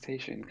zero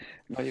hesitation,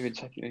 not even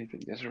checking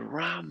anything, just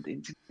rammed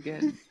into it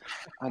again.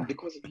 And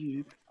because of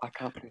you, I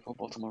can't play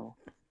football tomorrow.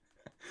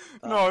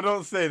 No,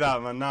 don't say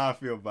that, man. Now I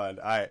feel bad.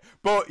 Alright.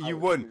 But you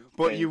won.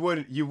 But you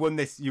won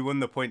this. You won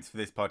the points for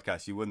this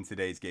podcast. You won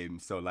today's game.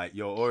 So like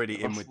you're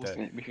already in with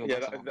the. Yeah,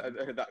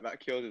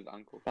 that killed his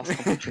ankle.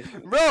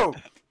 Bro,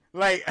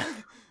 like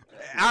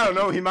I don't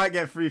know. He might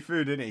get free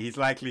food, innit? He's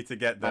likely to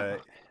get the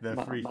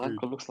free my food.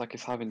 ankle looks like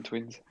it's having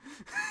twins.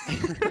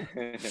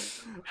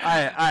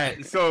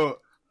 Alright. So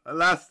the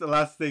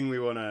last thing we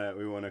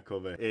wanna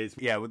cover is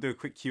we'll do a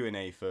quick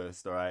Q&A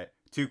first. All right,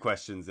 2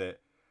 questions.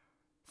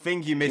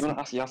 Things you miss. You want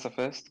to ask Yaser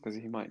first because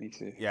he might need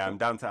to. Yeah, I'm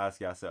down to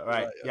ask Yaser. All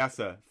right,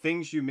 Yaser.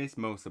 Things you miss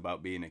most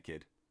about being a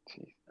kid.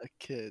 A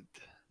kid.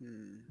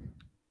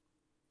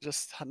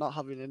 Just not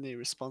having any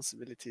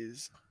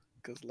responsibilities,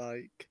 because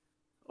like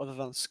other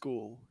than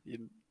school,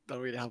 you don't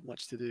really have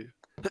much to do,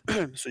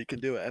 so you can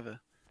do whatever.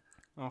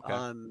 Okay.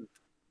 And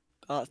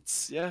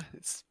that's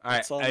it's. All right,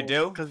 it's all,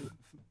 Adil.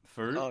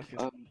 Farooq? Oh, okay.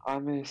 I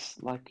miss,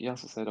 like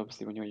Yaser said,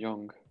 obviously when you're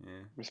young,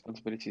 Yeah.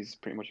 responsibilities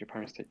pretty much your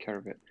parents take care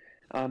of it.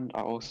 And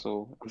I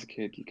also, as a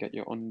kid, you get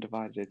your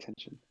undivided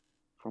attention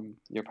from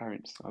your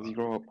parents as you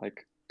grow up.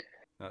 Like,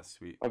 that's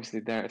sweet. obviously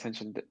their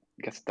attention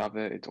gets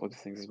diverted to other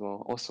things as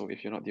well. Also,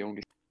 if you're not the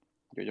only,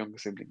 your younger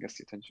sibling gets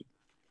the attention.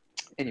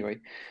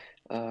 Anyway,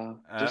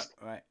 just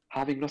right.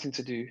 having nothing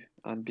to do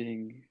and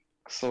being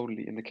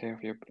solely in the care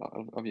of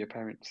your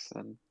parents,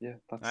 and yeah,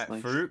 that's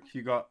nice. Farooq,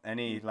 you got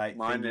any like?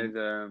 Mine is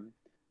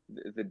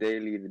the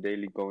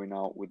daily going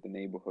out with the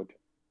neighborhood.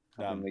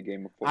 Having the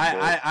game of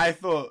football. I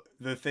thought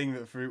the thing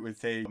that Fruit was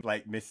saying,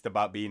 like, missed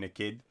about being a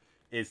kid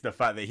is the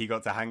fact that he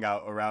got to hang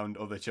out around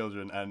other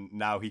children, and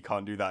now he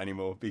can't do that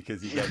anymore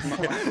because he gets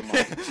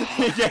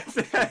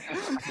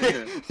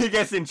he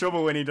gets in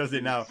trouble when he does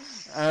it now.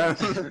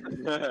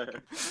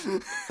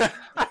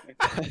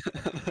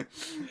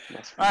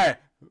 Alright,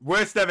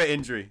 worst ever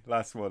injury.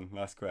 Last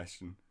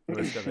question.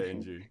 Worst ever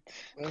injury.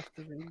 Worst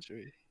ever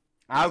injury.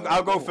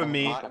 I'll go for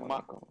me.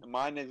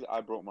 Mine is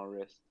I broke my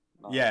wrist.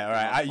 Yeah,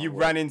 alright. You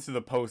ran into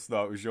the post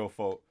though. It was your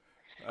fault.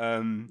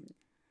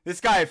 This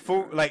guy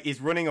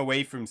is running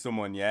away from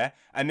someone, yeah,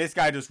 and this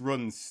guy just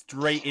runs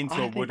straight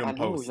into a wooden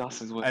post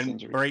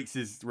and breaks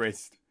his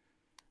wrist.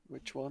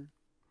 Which one?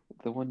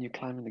 The one you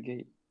climb in the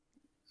gate.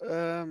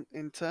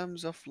 In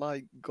terms of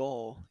like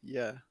gore,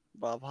 yeah,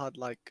 but I've had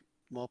like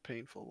more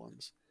painful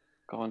ones.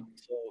 Go on.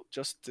 So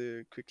just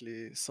to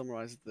quickly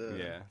summarize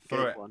the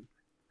throw gate it. one,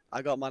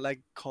 I got my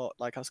leg caught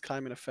like I was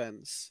climbing a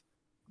fence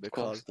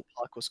because the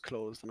park was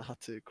closed and I had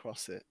to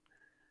cross it,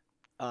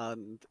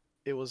 and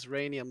it was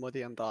rainy and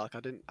muddy and dark.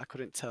 I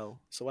couldn't tell.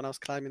 So when I was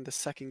climbing the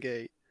second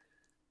gate,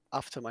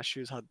 after my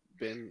shoes had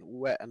been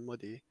wet and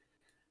muddy,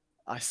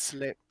 I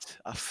slipped,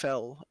 I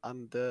fell,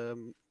 and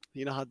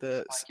you know how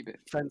the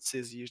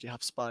fences usually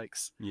have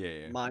spikes.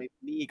 Yeah. My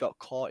knee got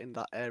caught in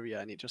that area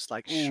and it just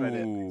like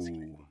shredded.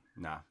 Ooh.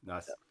 Nah,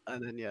 that's.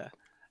 And then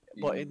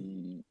but it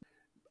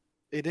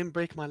didn't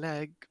break my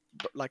leg.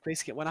 But like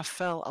basically, when I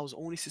fell, I was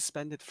only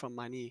suspended from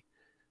my knee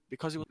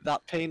because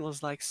that pain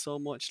was like so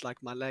much.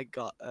 Like my leg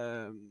got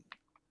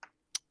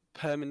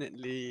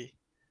permanently,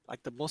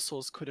 like the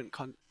muscles couldn't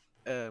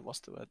what's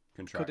the word?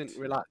 Contract. Couldn't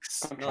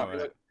relax.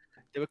 No,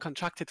 they were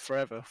contracted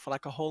forever for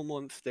like a whole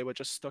month. They were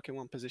just stuck in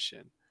one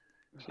position,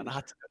 and I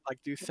had to like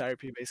do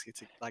therapy basically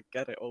to like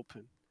get it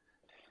open.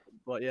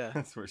 But yeah,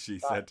 that's what she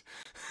said.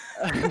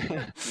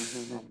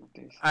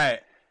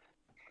 Alright.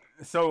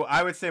 So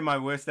I would say my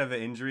worst ever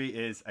injury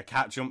is a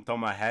cat jumped on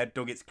my head,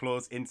 dug its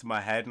claws into my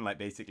head, and like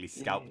basically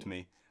scalped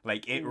me.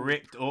 Like it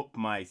ripped up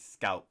my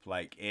scalp.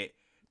 Like it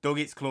dug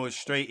its claws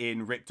straight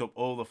in, ripped up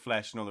all the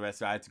flesh and all the rest.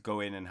 So I had to go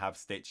in and have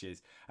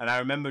stitches. And I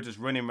remember just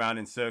running around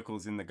in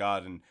circles in the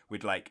garden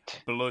with like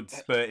blood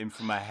spurting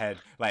from my head,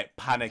 like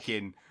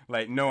panicking,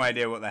 like no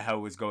idea what the hell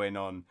was going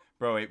on.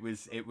 Bro, it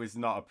was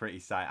not a pretty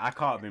sight. I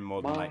can't have been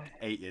more than like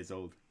 8 years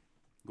old.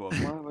 Go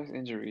on. My worst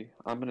injury,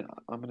 I'm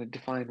gonna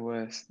define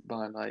worst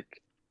by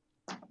like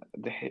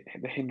the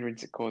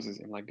hindrance it causes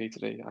in like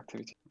day-to-day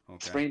activity.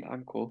 Okay. Sprained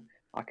ankle,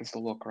 I can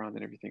still walk around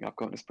and everything. I've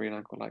gotten a sprained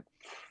ankle like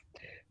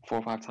 4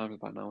 or 5 times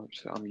by now,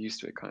 so I'm used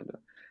to it kind of.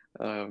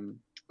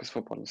 Because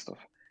football and stuff.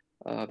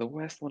 The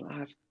worst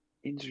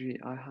injury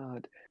I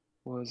had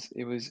was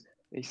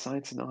a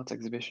science and arts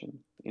exhibition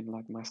in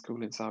like my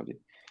school in Saudi,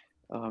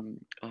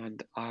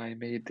 and I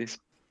made this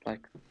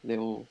like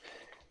little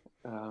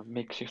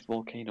makeshift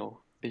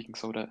volcano, baking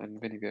soda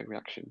and vinegar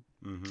reaction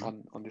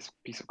on this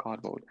piece of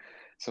cardboard.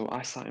 So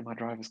I sat in my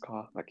driver's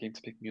car that came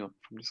to pick me up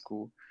from the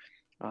school,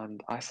 and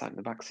I sat in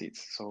the back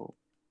seats. So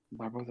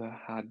my brother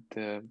had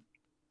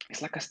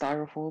it's like a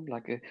styrofoam,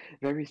 like a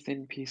very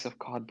thin piece of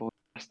cardboard,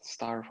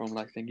 styrofoam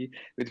like thingy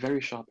with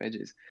very sharp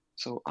edges.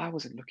 So I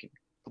wasn't looking.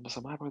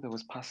 So my brother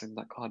was passing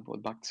that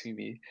cardboard back to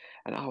me,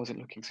 and I wasn't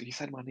looking. So he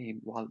said my name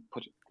while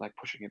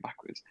pushing it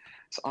backwards.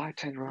 So I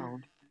turned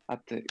around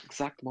at the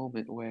exact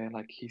moment where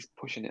like he's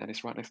pushing it and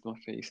it's right next to my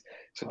face.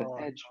 So the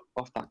edge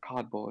of that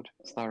cardboard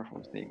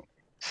styrofoam thing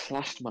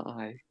slashed my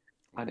eye,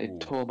 and it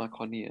tore my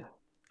cornea.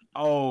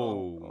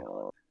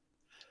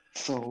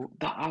 So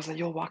I was like,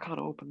 yo, why can't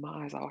I open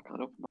my eyes? I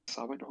can't open my eyes.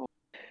 So I went home,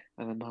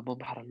 and then my mum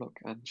had a look,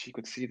 and she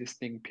could see this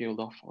thing peeled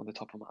off on the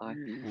top of my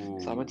eye.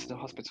 So I went to the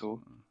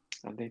hospital,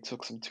 and they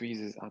took some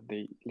tweezers, and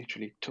they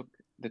literally took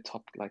the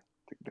top, like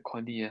the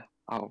cornea,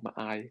 out of my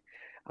eye.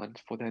 And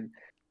for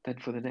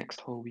the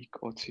next whole week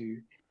or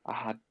two, I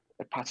had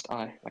a patched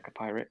eye like a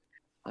pirate,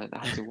 and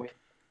I had to wait.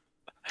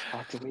 I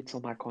had to wait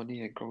till my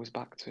cornea grows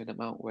back to an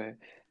amount where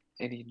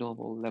any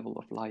normal level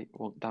of light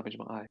won't damage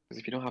my eye. Because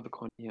if you don't have the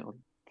cornea on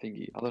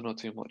thingy, I don't know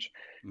too much,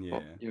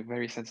 but you're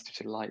very sensitive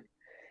to light.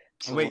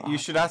 So wait, you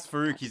should ask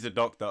Farooq. He's a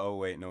doctor. Oh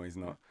wait, no, he's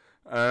not.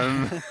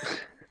 I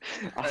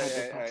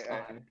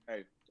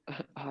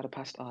had a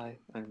patched eye,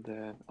 and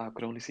I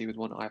could only see with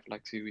one eye for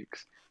like 2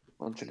 weeks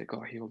until it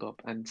got healed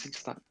up. And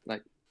since that,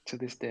 like to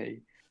this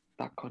day,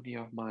 that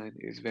cornea of mine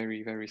is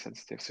very, very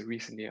sensitive. So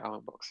recently I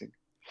went boxing.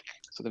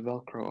 So the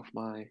Velcro of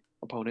my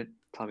opponent,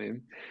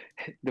 Tamim,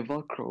 the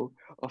Velcro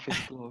of his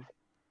glove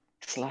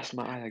slashed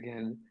my eye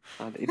again,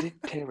 and it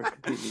didn't tear it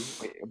completely.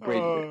 Wait, it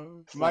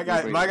braided it. My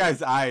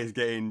guy's eye is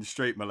getting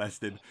straight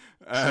molested.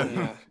 So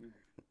yeah,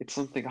 it's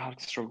something I have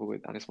to struggle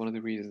with, and it's one of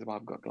the reasons why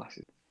I've got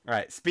glasses. All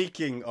right.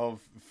 Speaking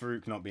of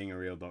Farooq not being a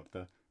real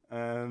doctor,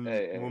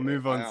 we'll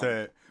move on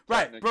to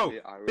right, bro.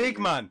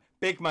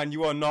 big man,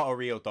 you are not a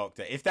real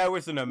doctor. If there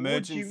was an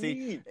emergency, What do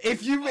you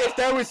mean? if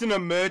there was an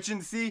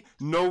emergency,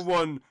 no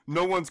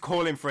one's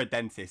calling for a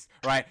dentist,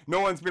 right? No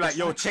one's be like,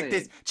 yo, check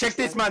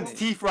this man's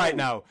teeth right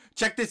now.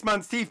 Check this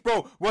man's teeth,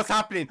 bro. What's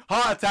happening?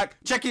 Heart attack.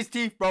 Check his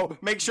teeth, bro.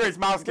 Make sure his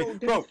mouth's clean,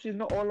 bro. Dentistry is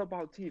not all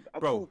about teeth.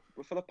 Bro.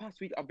 For the past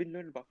week, I've been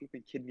learning about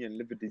flipping kidney and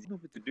liver disease.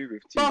 Nothing to do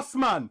with teeth. Boss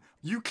man,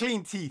 you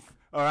clean teeth,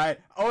 all right?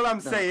 All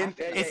I'm saying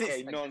is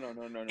it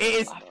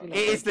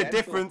is the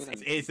difference.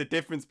 It is the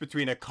difference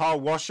between a car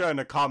washer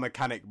and a car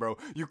mechanic, bro.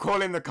 You call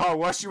him the car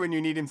washer when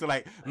you need him to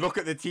like look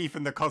at the teeth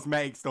and the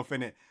cosmetic stuff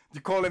in it.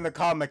 You call him the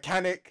car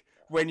mechanic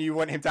when you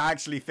want him to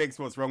actually fix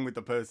what's wrong with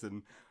the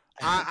person.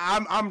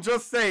 I'm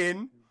just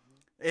saying,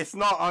 it's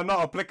not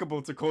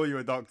applicable to call you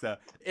a doctor,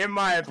 in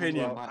my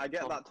opinion. Well, I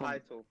get that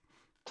title.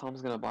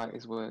 Tom's gonna bite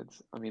his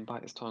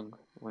tongue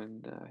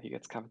when he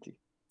gets cavity.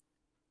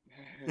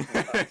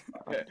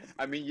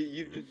 I mean,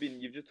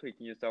 you've just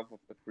taken yourself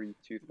off the free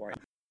tooth white.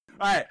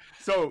 Alright,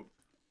 so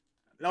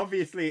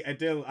obviously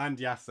Adil and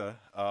Yaser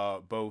are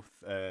both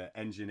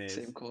engineers.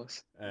 Same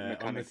course.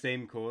 On the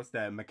same course.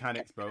 They're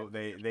mechanics, bro.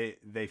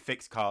 They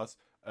fix cars.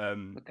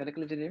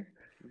 Mechanical engineer.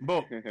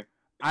 But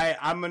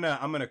I'm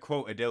gonna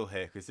quote Adil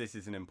here because this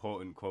is an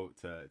important quote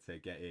to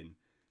get in.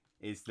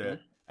 Is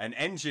that an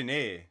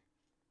engineer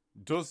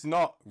does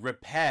not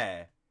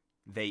repair,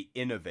 they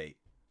innovate.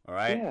 All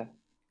right. Yeah.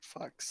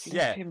 Facts.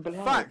 Yeah.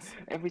 Facts.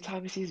 Every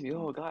time he sees me,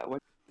 oh God,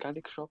 what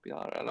mechanic shop? Yeah.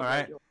 All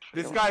right.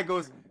 This guy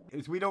goes,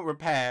 we don't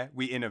repair,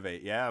 we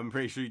innovate. Yeah. I'm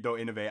pretty sure you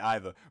don't innovate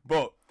either.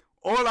 But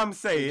all I'm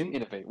saying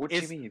innovate. What do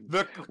you mean?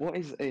 What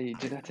is a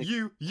genetic?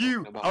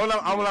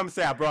 All I'm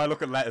saying, bro. I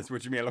look at letters.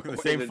 What do you mean? I look at the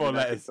same 4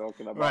 letters.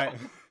 Right.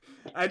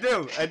 I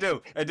do.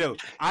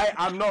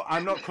 I'm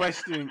not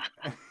questioning.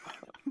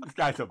 This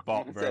guy's a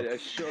bot, bro.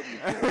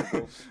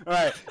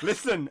 Alright,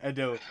 listen,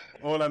 Adil.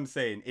 All I'm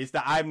saying is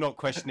that I'm not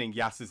questioning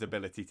Yaser's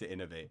ability to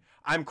innovate.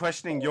 I'm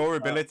questioning your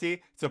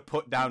ability to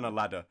put down a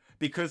ladder.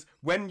 Because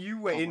when you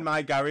were in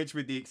my garage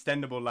with the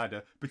extendable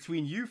ladder,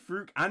 between you,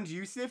 Farooq, and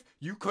Yusuf,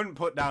 you couldn't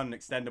put down an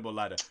extendable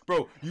ladder.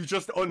 Bro, you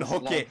just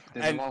unhook it.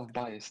 There's a lot of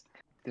bias.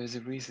 There's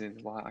a reason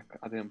why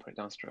I didn't put it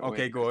down straight away.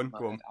 Okay, go on.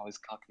 I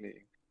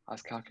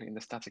was calculating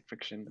the static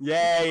friction.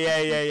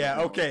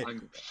 Yeah. Okay.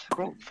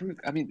 Bro, Farooq,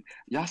 I mean,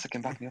 Yaser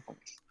can back me up on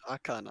this. I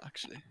can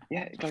actually.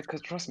 Yeah,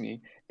 because trust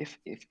me, if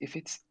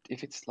it's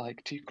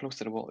like too close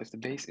to the wall, if the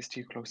base is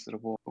too close to the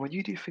wall, when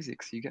you do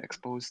physics, you get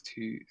exposed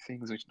to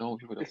things which normal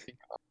people don't think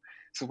about.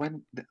 So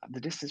when the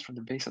distance from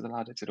the base of the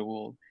ladder to the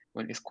wall,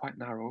 when it's quite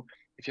narrow,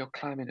 if you're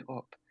climbing it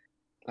up,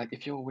 like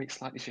if your weight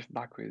slightly shift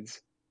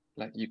backwards,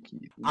 like you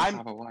just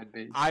have a wide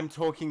base. I'm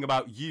talking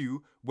about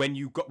you when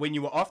you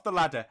were off the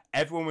ladder,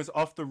 everyone was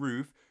off the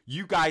roof.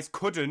 You guys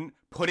couldn't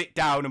put it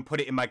down and put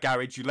it in my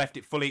garage. You left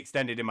it fully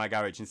extended in my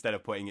garage instead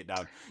of putting it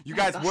down. You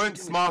guys weren't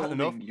smart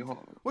enough.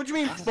 What do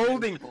you mean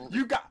folding?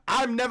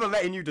 I'm never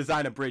letting you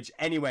design a bridge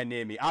anywhere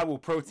near me. I will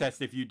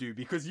protest if you do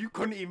because you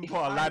couldn't even put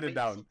a ladder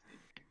down.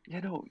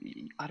 Yeah, no,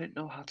 I didn't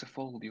know how to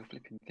fold your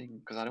flipping thing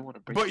because I don't want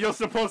to break. But you're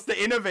supposed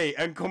to innovate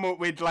and come up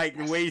with like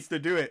ways to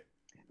do it.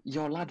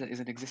 Your ladder is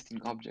an existing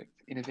object.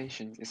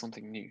 Innovation is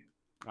something new.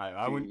 Right,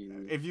 I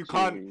wouldn't. If you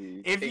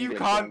can't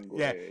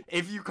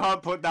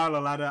put down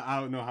a ladder, I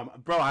don't know how.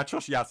 Bro, I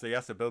trust Yaser.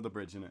 Yaser, build a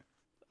bridge, innit?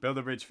 Build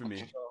a bridge for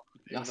me.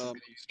 Yaser's gonna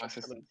use my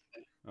system.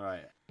 All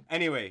right.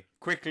 Anyway,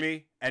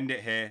 quickly end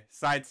it here.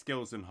 Side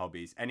skills and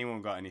hobbies.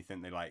 Anyone got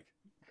anything they like?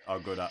 Are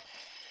good at?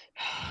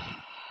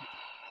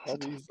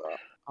 Hobbies.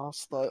 I'll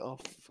start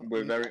off.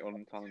 We're very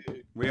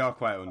untalented. We are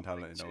quite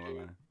untalented, don't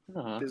we?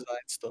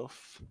 Design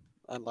stuff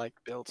and like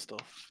build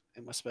stuff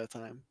in my spare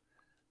time.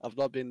 I've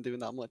not been doing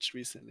that much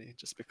recently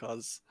just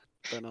because,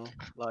 I don't know,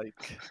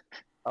 like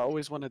I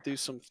always want to do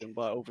something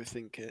but I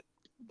overthink it.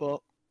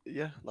 But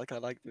yeah, like I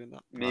like doing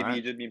that. Maybe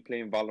you just been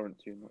playing Valorant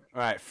too much.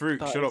 Alright,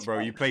 Farooq, shut up, bro.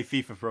 You play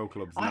FIFA Pro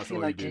Clubs and I that's feel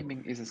all like you do.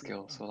 gaming is a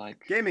skill, so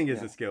like Gaming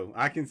is a skill.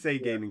 I can say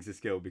gaming's a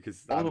skill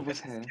because all of us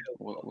here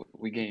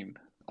we game.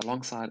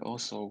 Alongside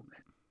also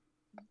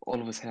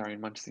all of us here are in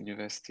Manchester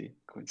University.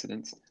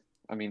 Coincidence?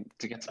 I mean,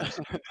 to get to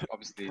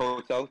obviously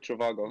Hotel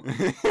Trivago.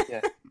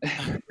 Yeah.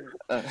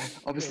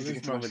 Obviously, to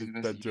get to Manchester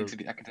University, you need to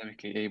be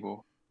academically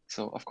able.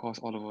 So, of course,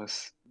 all of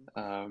us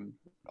are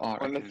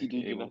Unless you do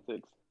academically able.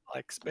 genetics.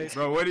 Like space.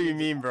 Bro, what do you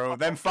mean, bro?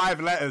 Them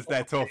 5 letters,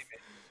 they're tough.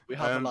 We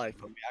have a life,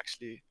 and we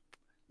actually.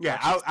 Yeah,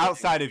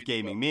 outside of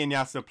gaming, me and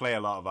Yaser play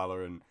a lot of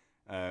Valorant.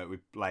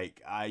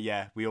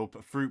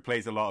 Farooq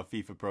plays a lot of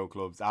FIFA Pro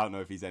Clubs. I don't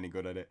know if he's any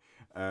good at it.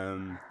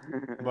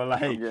 But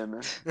like,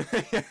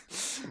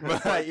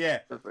 yeah.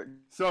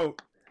 So,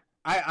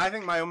 I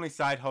think my only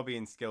side hobby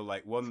and skill,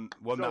 like one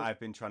that I've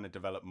been trying to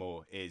develop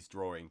more is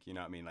drawing. You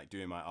know what I mean? Like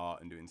doing my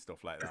art and doing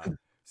stuff like that.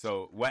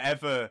 So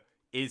whatever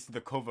is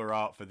the cover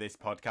art for this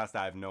podcast,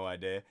 I have no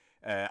idea.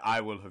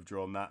 I will have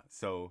drawn that.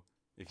 So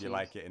if you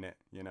like it in it,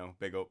 you know,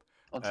 big up.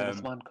 Until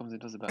this man comes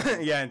and does it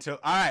better. Yeah, all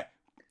right.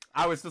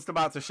 I was just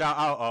about to shout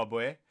out our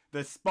boy,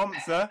 the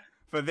sponsor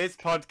for this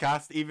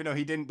podcast, even though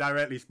he didn't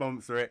directly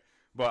sponsor it.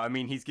 But I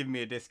mean, he's giving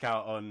me a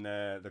discount on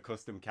the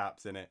custom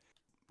caps in it.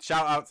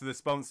 shout out to the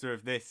sponsor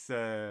of this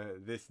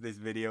this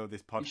video,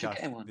 this You should podcast, get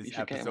him on. this You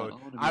should get him on.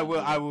 episode. wanna I meet will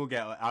with I him.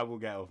 will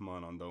get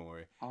Uthman on, don't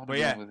worry. I wanna But meet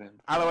yeah, with him.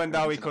 Aloe and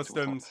Dowie Intellectual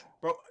Customs, thoughts.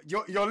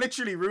 bro. You're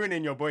literally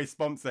ruining your boy's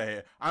sponsor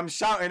here. I'm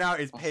shouting out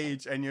his What's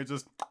page, and you're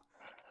just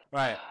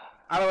right.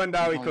 Aloe and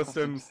Dowie Dowie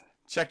Customs. Customs.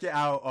 Check it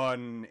out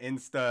on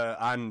Insta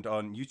and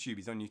on YouTube.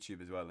 He's on YouTube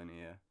as well, isn't he?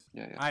 Yeah.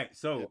 Yeah. All right,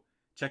 so Yeah.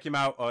 check him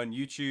out on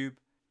YouTube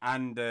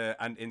and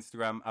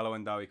Instagram. Aloe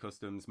and Dowie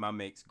Customs. Man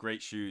makes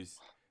great shoes.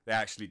 They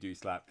actually do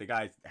slap. The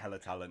guy's hella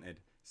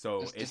talented.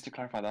 So Just to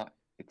clarify that,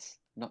 it's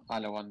not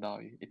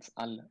Al-Wandawi, it's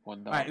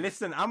Al-Wandawi. Right,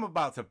 listen, I'm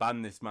about to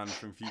ban this man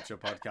from future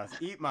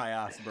podcasts. Eat my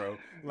ass, bro.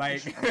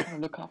 Like, I'm trying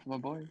to look out for my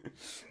boy.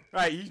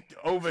 right,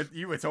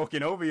 you were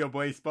talking over your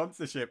boy's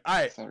sponsorship. All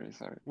right, Sorry.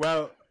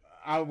 well,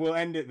 we'll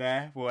end it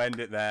there.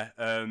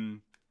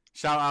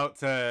 Shout out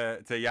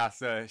to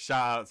Yaser.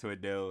 Shout out to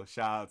Adil.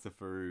 Shout out to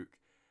Farooq.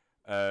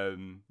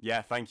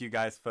 Yeah, thank you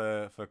guys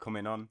for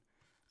coming on.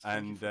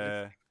 Thank you And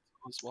for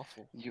this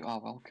waffle. You are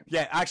welcome.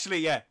 yeah, actually,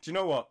 yeah. Do you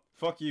know what?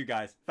 Fuck you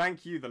guys.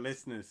 Thank you, the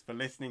listeners, for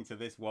listening to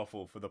this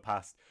waffle for the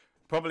past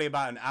probably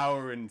about an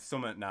hour and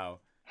something now.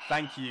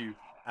 Thank you,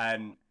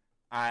 and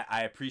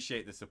I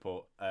appreciate the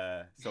support.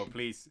 So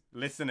please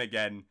listen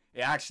again.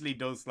 It actually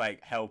does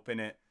like help in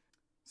it.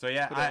 So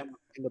yeah, Put it on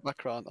in the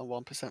background on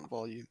 1%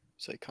 volume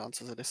so it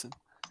counts as a listen.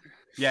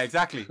 yeah,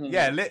 exactly.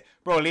 Yeah,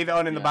 bro, leave it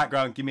on in the Yeah.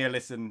 background. Give me a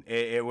listen.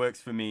 It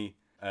works for me.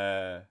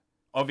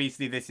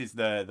 Obviously, this is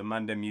the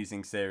Mandem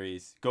Musings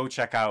series. Go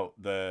check out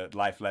the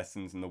life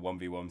lessons and the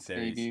 1v1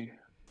 series. Maybe.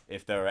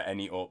 If there are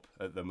any up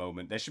at the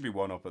moment. There should be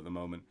one up at the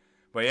moment.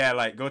 But yeah,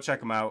 like, go check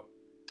them out.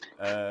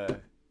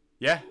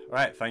 Yeah,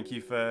 right. Thank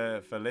you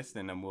for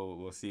listening, and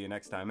we'll see you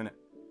next time,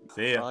 innit?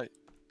 See ya. Right.